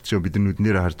нь өөрчлөгдөж бид нар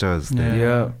нүднээр харж байгаа зү.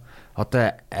 Yeah.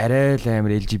 Одоо арай л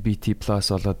амар LGBT+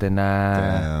 болоод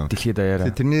байна. Дэлхийд даяараа.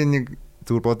 Тэрний нэг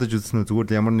зүгээр бодож үзсэн үү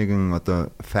зүгээр ямар нэгэн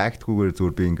одоо фактгүйгээр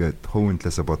зүгээр би ингээд хувийн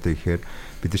талаасаа бодъё гэхээр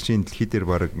бид нар чинь дэлхий дээр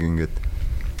баг ингээд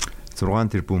 6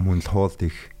 тэрбум хүн л хоолт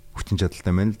их хүчин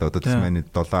чадалтай байна л да. Одоо Тасманы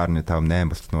 $7.58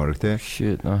 болчихсон баг тий.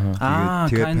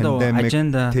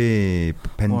 Тэгээд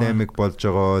пандемик болж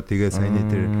байгаа. Тэгээ саяны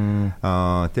тэр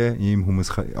тий ийм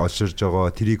хүмүүс олширж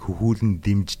байгаа. Тэрийг хөхүүлэн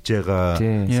дэмжиж байгаа.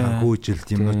 Санхүүжилт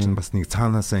юм чинь бас нэг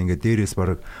цаанаасаа ингээд дээрээс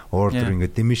баг ордер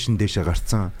ингээд демишн дэшээ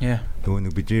гарцсан. Нөгөө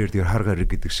нэг бидний тэр хар гариг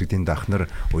гэдэг шиг тэнд ахнаар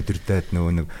өдөрдөөд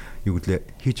нөгөө нэг юу гэвэл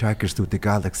Hitchhiker's to the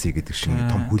Galaxy гэдэг шиг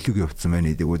том хөлөг явцсан байна.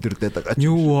 Өдөрдөөд байгаа.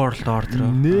 New World Order.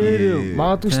 Нэр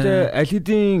магадгүй штэ аль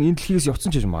хэдийн энэ дэлхийгээс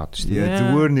явцсан ч гэж магадгүй штэ.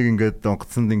 Зүгээр нэг ингээд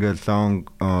донгоцонд ингээд long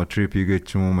trip хийгээд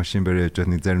ч юм уу машин барь явж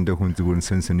байгаа нэг заримдаа хүн зүгээр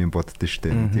сөн боддоо штэ.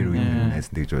 Тэр үеийн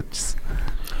найсан гэж бодчихсон.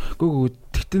 Гүг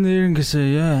тэгтээ нэрнгэс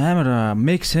амар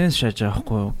make sense шааж байгаа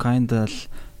хгүй. Kind of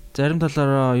зарим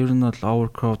талаараа ер нь бол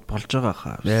overcrowd болж байгаа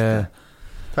хаа.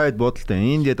 Таад бодолтой.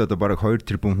 Индиад одоо бараг 2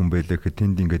 тэрбум хүн байлаа гэхэд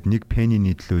тэнд ингээд нэг пенни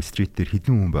төлөө стрит дээр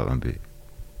хэдэн хүн байгаа юм бэ?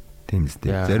 Тийм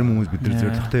үстэй. Зарим хүмүүс бид нар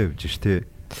зоригтой явж ш тэ.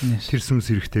 Тэр сүнс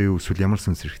хэрэгтэй юу эсвэл ямар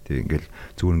сүнс хэрэгтэй? Ингээл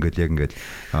зүгээр ингээд яг ингээд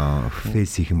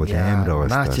фейс хийх юм бол амар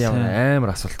байгаа. Наач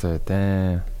амар асуулттай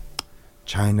байна.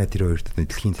 China тэр хоёрт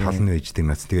дэлхийн тал нь байждаг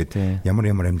нац. Тэгээд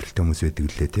ямар амьдралтай хүмүүс байдаг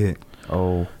лээ тэ.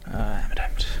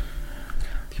 Амар.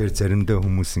 Тэгэхээр заримдаа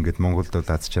хүмүүс ингээд Монголд бол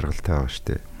аз жаргалтай байгаа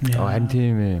штэ. Харин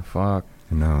тийм ээ. Fuck.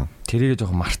 Тэрийг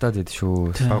жоохон мартаад байд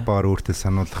шүү. Баг өөртөө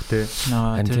сануулгах те.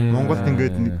 Монголд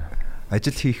ингээд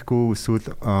ажил хийхгүй эсвэл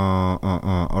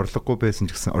орлогогүй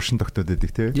байсан ч гэсэн оршин тогтоод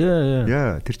байдаг те.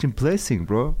 Yeah, тэр чинь blessing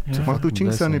bro. Магадгүй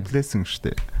Чингис хааны blessing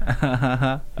штэ.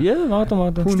 Yeah,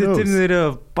 магадгүй. Тэр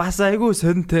нэр бас айгүй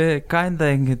сонтой.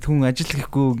 Kinda ингээд хүн ажил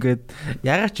хийхгүй ингээд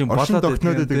ягаад ч юм болоод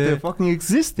байдаг те. Fucking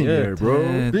existing there bro.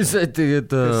 Би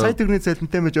тэгээд сайт тэрний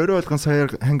цалинтай мэж орой болгон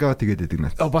саяар hangout хийгээд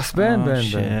байдаг наа. Бас байна.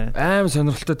 Аим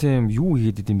сонирхолтой тийм юу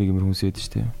хийгээд идэм бэ гэмээр хүмүүс байдаг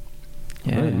штэ.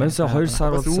 Манайсаа 2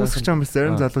 сар бас үүсгэж байгаа бас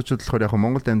зарим залуучууд болохоор яг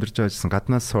Монголд амьдарч байгаа гэсэн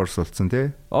гаднаас source болсон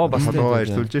тий. Бас толгоо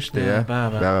ирсүүлж штэ.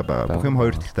 Бага. Бүх юм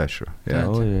хоёр талтай шүү.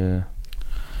 Яа.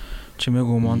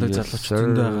 Чимээгүй мондөг залуучууд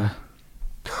зөнд байгаа.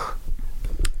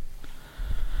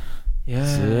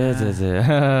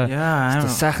 Yeah.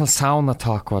 Сайхан sauna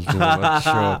talk болж байгаа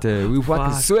шүү. Тэ we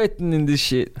fucking sweating in this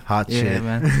shit. Hot shit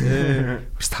man.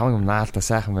 Бас таван юм наалта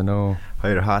сайхан байна оо.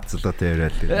 Хоёр хат зулуутай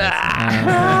яриад.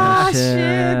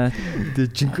 Shit. Тэ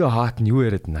жинхэнэ хат нь юу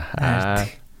яриад наа.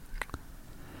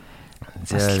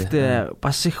 Зэлтэй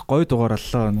бас их гоё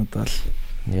дугаарлаа өнөд бол.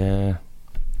 Yeah.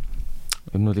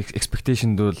 Өнөө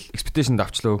expectation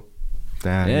давчлаа.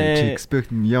 Чи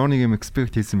expect яоныг юм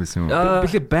expect хийсэн байсан юм уу?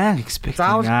 Бэлээ байн expect.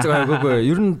 Заавал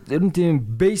ер нь тийм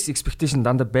base expectation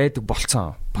дандаа байдаг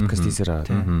болцсон. Podcast хийсээр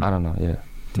аа наа яа.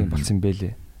 Тийм болцсон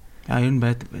байлээ. Ер нь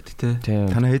байдаг тий.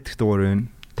 Танаа хэд их дугаар вэ?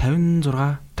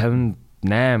 56,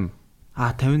 58.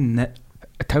 57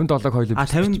 хойлоо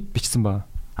бичсэн ба.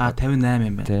 58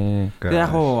 юм байна. Тэгээ яг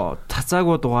хуу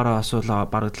цацаагүй дугаараа асуул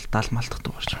бараг 70 малтах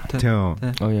дугаар ч юм тий.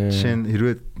 Шин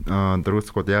хэрвээ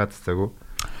дөрөвсгүүд яагаад цацаагүй?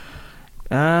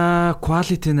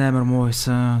 Quality амар муу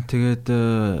байсан. Тэгээд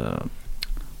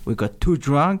we got too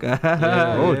drunk.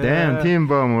 Oh damn, team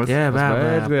bomb.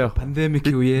 Pandemic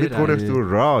үеэр. Бид гурав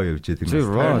зүр raw явж байдаг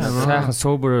юм. Сайхан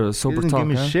sober talk. Give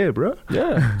me shit, bro.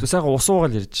 Yeah. Сайхан ус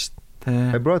уугаал ярьж шít.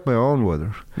 I brought my own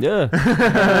water. Yeah.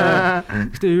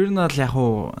 Гэтэ ер нь бол яг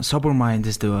хуу sober mind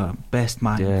is the best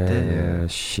mind. Yeah,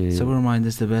 shit. Sober mind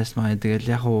is the best mind. Тэгэл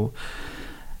яг хуу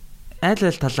аль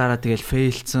талаараа тэгэл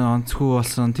фейлцэн, онцгүй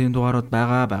болсон тийм дугаарууд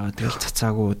байгаа. Тэгэл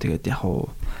цацаагүй. Тэгээд яг уу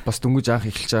бас дөнгөж анх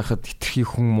эхэлж байхад хитрхи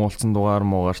хүн муулсан дугаар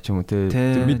ч юм уу те.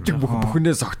 Мэддэг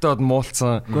бүхнээ согтоод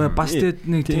муулсан. Гэхдээ бас тэгээд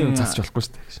нэг тийм цацж болохгүй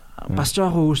шүү дээ. Бас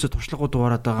жоохон өөрөөсөө туршлагагүй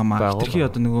дугаараад байгаа маа. Хитрхи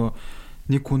одоо нөгөө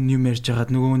нэг хүн юм ярьж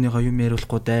байгаад нөгөөнийгөө юм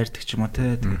яриулахгүй дайрдаг ч юм уу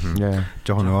те. Тэгээд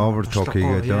жоохон over talk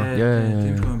хийгээд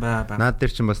тийм хүн баа. Наад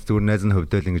дээр чинь бас зүгээр найз нь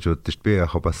хөвдөөл ингэж боддоо шүү. Би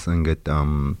яг бас ингээд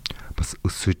бас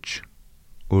өсөж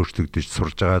өөрчлөгдөж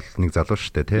сурж байгаа л нэг залуу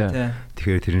шүү дээ тий.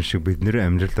 Тэгэхээр тэрэн шиг бид нэр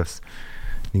амьдрал бас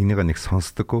нэг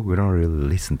сонсдоггүй. We don't really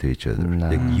listen to each other.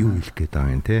 Яг юу хэлэх гээд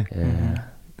байгаа юм тий.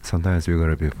 Sometimes we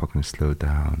gotta be fucking slow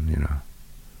down, you know.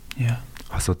 Yeah.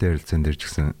 Асуудал ярилцсан дээр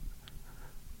ч гэсэн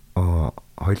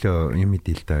хоёлоо юм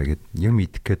идэл та гэд юм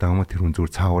идэх гээд байгаа юм тэр хүн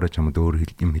зүгээр цаагаараа чамд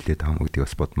өөр юм хэлээд байгаа юм гэдгийг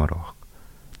бас бодмоор байгаа.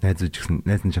 Найзууд гэсэн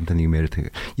найз нь чамтай нэг юм яриад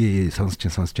сонсож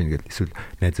чинь гэдэг эсвэл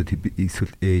найзууд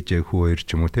эсвэл ээж хүү хоёр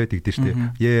ч юм уу те тэгдэж штэ.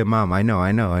 Yeah mom I know.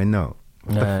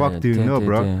 What the fuck do you know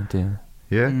bro?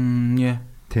 Yeah.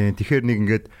 Тэгэхээр нэг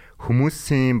ингээд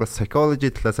хүмүүсийн бас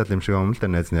psychology талаас л юм шиг юм л да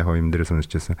найз нь яг юм дээр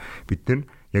сонсчихсан. Бид нар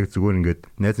яг зүгээр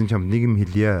ингээд найз нь чамд нэг юм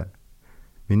хэлье.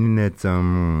 Миний найз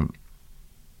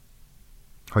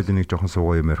хоёул нэг жоохон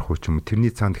суугаа юм ярих уу ч юм уу. Тэрний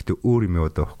цаанд гэхдээ өөр юм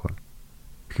яваад байгаа байхгүй.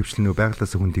 Хөвчлэн нөө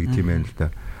байглаас хүн тэгд юм байна л да.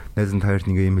 Найз нь таарч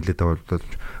нэг юм хэлээд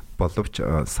боловч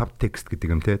subtext гэдэг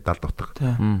юм те 70 утга.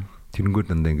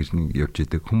 Тэрэнгүүд дандаа ингэж нэг явж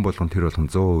идэг. Хүн болгон тэр болгон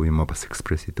 100% юм бас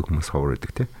экспресс хийдэг хүмүүс ховор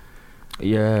идэг те.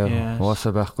 Яа,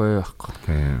 уусаа байхгүй.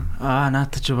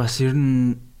 Наата ч бас ер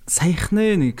нь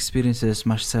саяхны нэг experience-с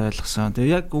маш сайн ойлгосон.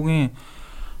 Тэгээ яг үгийн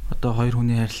одоо хоёр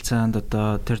хүний харилцаанд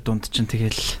одоо тэр дунд чинь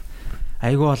тэгэл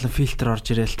айгүй олон фильтр орж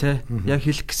ирээл те. Яг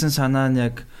хэлэх гэсэн санаа нь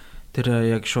яг тэр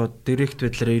яг шууд директ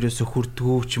байдлаар ерөөсө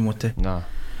хүрдгүү ч юм уу те.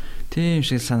 Тийм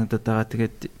шиг санагдаад байгаа.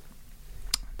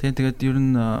 Тэгээд ер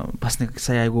нь бас нэг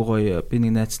сая айгүй гоё би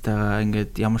нэг найзтайгаа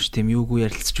ингээд ямар ч тийм юугүй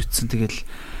ярилцж үтсэн. Тэгэл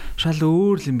шал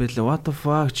өөр юм байлаа. What the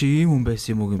fuck чи ийм хүн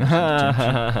байсан юм уу юм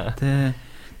шиг те.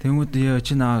 Тэнгүүд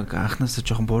чи нэг анхнаасаа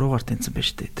жоохон буруугаар тэнцсэн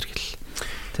байж тээ тэргэл.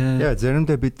 Тэ. Яа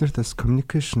заримдаа бид нарт бас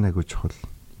communication айгүй чухал.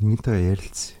 Нэгнтэйгээ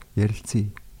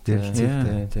ярилцъя.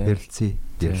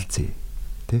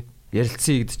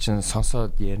 Ярилцъя гэдэг чинь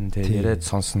сонсоод ярина те яриад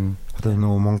сонсно. Одоо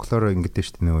нөгөө монголоор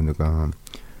ингэдэж штэ нөгөө нэг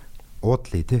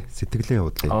уудлаа те сэтгэлийн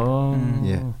уудлаа.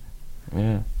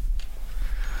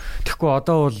 Тэгэхгүй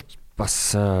одоо бол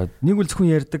бас нэг үл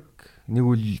зөвхөн ярьдаг, нэг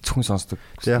үл зөвхөн сонсдог.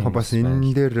 Яг бас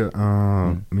энэ дээр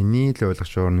миний л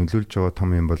ойлгож байгаа нөлөөлж байгаа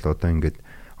том юм бол одоо ингээд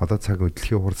одоо цаг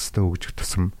хөдөлгөөний хурцтай хөгжих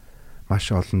тусам маш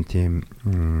олон тийм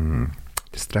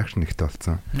distraction ихтэй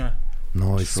болсон.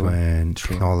 Noise ban,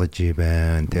 technology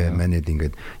ban, тэгээ манайд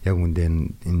ингээд яг үндэ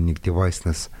энэ нэг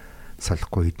device-наас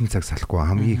салахгүй хэдэн цаг салахгүй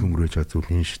хамгийн хөнгөрөөж байгаа зүйл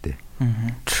энэ шүү дээ.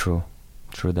 True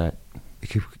that.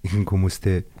 Ихэнх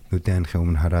хүмүүстэй нүдэн анхын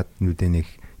өмнө хараад нүдэн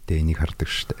ихтэй энийг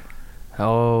хардаг шүү дээ.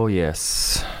 Oh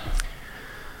yes.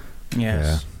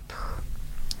 Yes.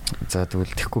 За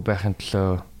тэгвэл тэхгүй байхын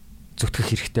төлөө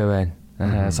зүтгэх хэрэгтэй байна.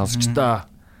 Сонсогчдоо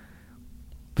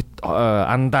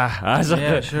анда.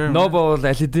 Нобол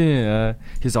алидин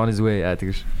he's on his way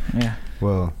тэгэж.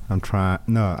 Well, I'm trying.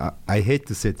 No, I hate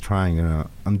to say trying.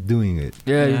 I'm doing it.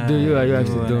 Yeah, you do. You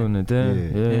actually doing it.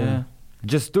 Yeah.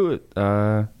 Just do it.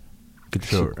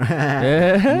 Sure.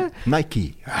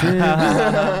 Nike.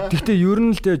 Гэхдээ ер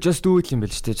нь л just do it юм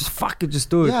байл шүү дээ. Just fuck it, just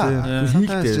do it.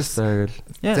 Хийхдээ just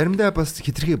заримдаа бас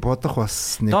хитрхи бодох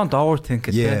бас нэг don't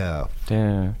overthink it. Yeah.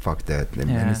 Fuck that.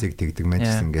 Манисэг тэгдэг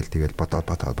манис ингээл тэгэл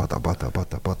бодоод.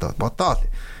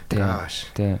 Gosh.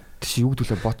 Тэш юу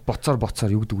гэдүүлээ боцоор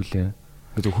юу гэдүүлээ.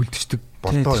 Ингээд хөлдчихдөг.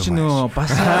 Ботоо юм. Чи нөө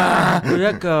бас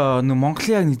яг нөө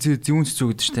Монголын яг зүүн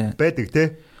цэцүү гэдэг штэ. Байдаг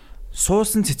те.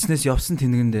 Суусан цэцнээс явсан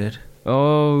тэнгэн дээр.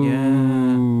 Oh.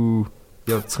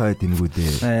 Явцгаа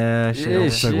тэнгүүдээ.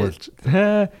 Явцаг болж.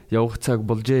 Явцаг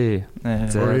болжээ.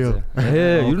 За.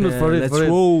 Ер нь for it.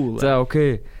 За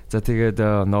окей. За тэгээд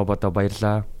нобото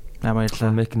баярлаа. Баярлаа.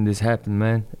 Making this happen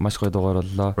man. Маш гоё дугаар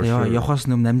боллоо. Явахаас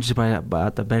нүм намж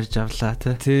барьж авлаа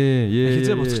тий.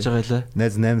 Хизээ буцаж байгаа лээ.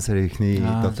 Найз 8 сарын эхний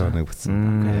 7 хоног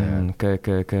буцсан.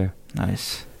 Okay.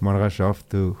 Nice. Маргааш off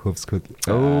to Hövskul.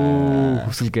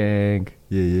 Hövskul gang.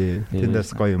 Yeah.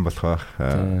 Тэндээс гоё юм болох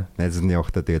байх. Найзны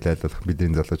явахдаа тэгээд айлуулах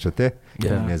бидний залуучууд те.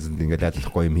 Найзанд ингээд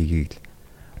айлуулах гоё юм хийгийг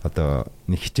одоо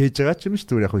нэг хичээж байгаа ч юм ш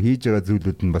зүгээр яг хийж байгаа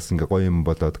зүйлүүд нь бас ингээ гоё юм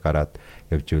болоод гараад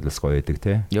явж ивэл бас гоё байдаг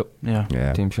те.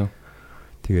 Yeah. Тийм шүү.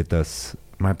 Тэгээд бас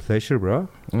my pleasure bro.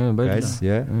 Guys,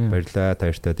 баярлалаа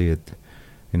тааштай тэгээд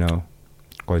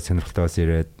гоё сонирхолтой бас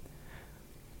ирээд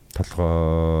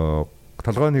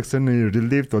толгой нэгсэн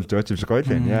relieved болж байгаа ч юм шиг гоё л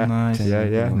юм.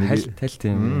 Хальт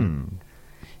тийм.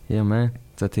 Yeah man.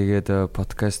 За тэгээд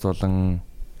подкаст болон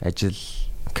ажил,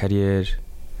 карьер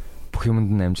бүх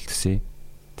юмд нь амжилт хүсье.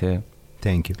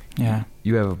 Thank you. Yeah.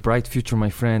 You have a bright future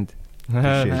my friend.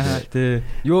 Тэ.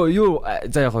 Юу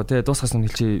за яг тэ дуусгаас нь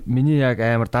хэлчихье. Миний яг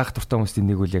амар даах дуртай хүмүүсийн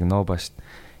нэг үл яг ноо ба шүү дээ.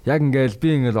 Яг ингээл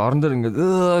би ингээл орон дээр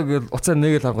ингээл гэл уцаа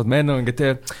нэгэл харгууд мань ингээ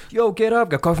тэ yo get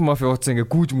up га coffee mafia уцаа ингээ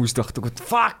гүүж мүжтэй багтдаг.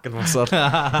 Fuck гэл босоод.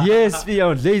 Yes we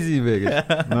are lazy bag.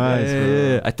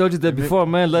 Nice. I told you that before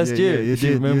man last year. You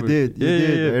did.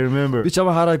 I remember. Би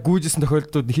чамаа хараа гүүжсэн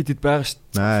тохиолдлууд хэд байгаа шүү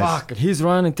дээ. Fuck he's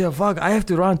running. Fuck I have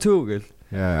to run too гэл.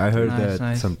 Yeah, I heard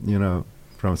that some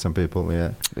from some people,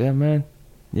 yeah. Yeah, man.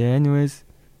 Yeah, anyways.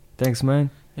 Thanks, man.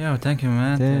 Yeah, thank you,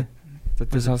 man.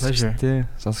 That's a pleasure.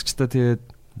 Сонсогчдоо тэгээд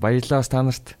баярлалаа та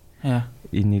нарт. Yeah.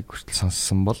 Энийг хүртэл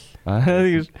сонссон бол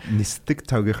нисдэг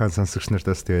тавгийнхаа сонсогч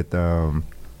нартаас тэгээд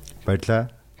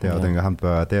баярлалаа. Тэгээд одоо ингээм хамт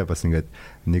байгаа те бас ингээд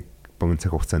нэг богино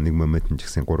цаг хугацаанд нэг момент ч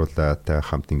гэсэн гуруулаатай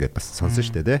хамт ингээд бас сонсон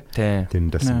шүү дээ те.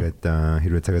 Тэрэнд бас ингээд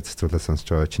хэрвээ цагаа зацуулаад сонсож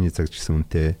байгаа чиний цаг ч гэсэн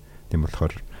үнэтэй. Тийм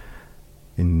болохоор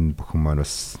энэ бүхэн маань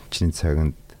бас чиний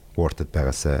цаганд worth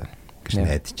байгаасаа гэж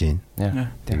найдаж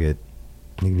байна. Тэгээд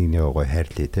нэг гоё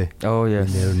хайрлаа те. Oh yeah.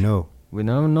 We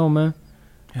never know man.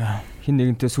 Yeah. Хин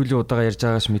нэгэнтэй сүүлийн удаага ярьж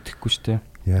байгаач мэдэхгүй шүү дээ.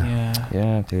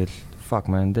 Yeah. Тэгэл fuck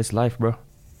man, that's life bro.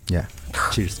 Yeah.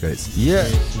 Cheers guys. Yeah.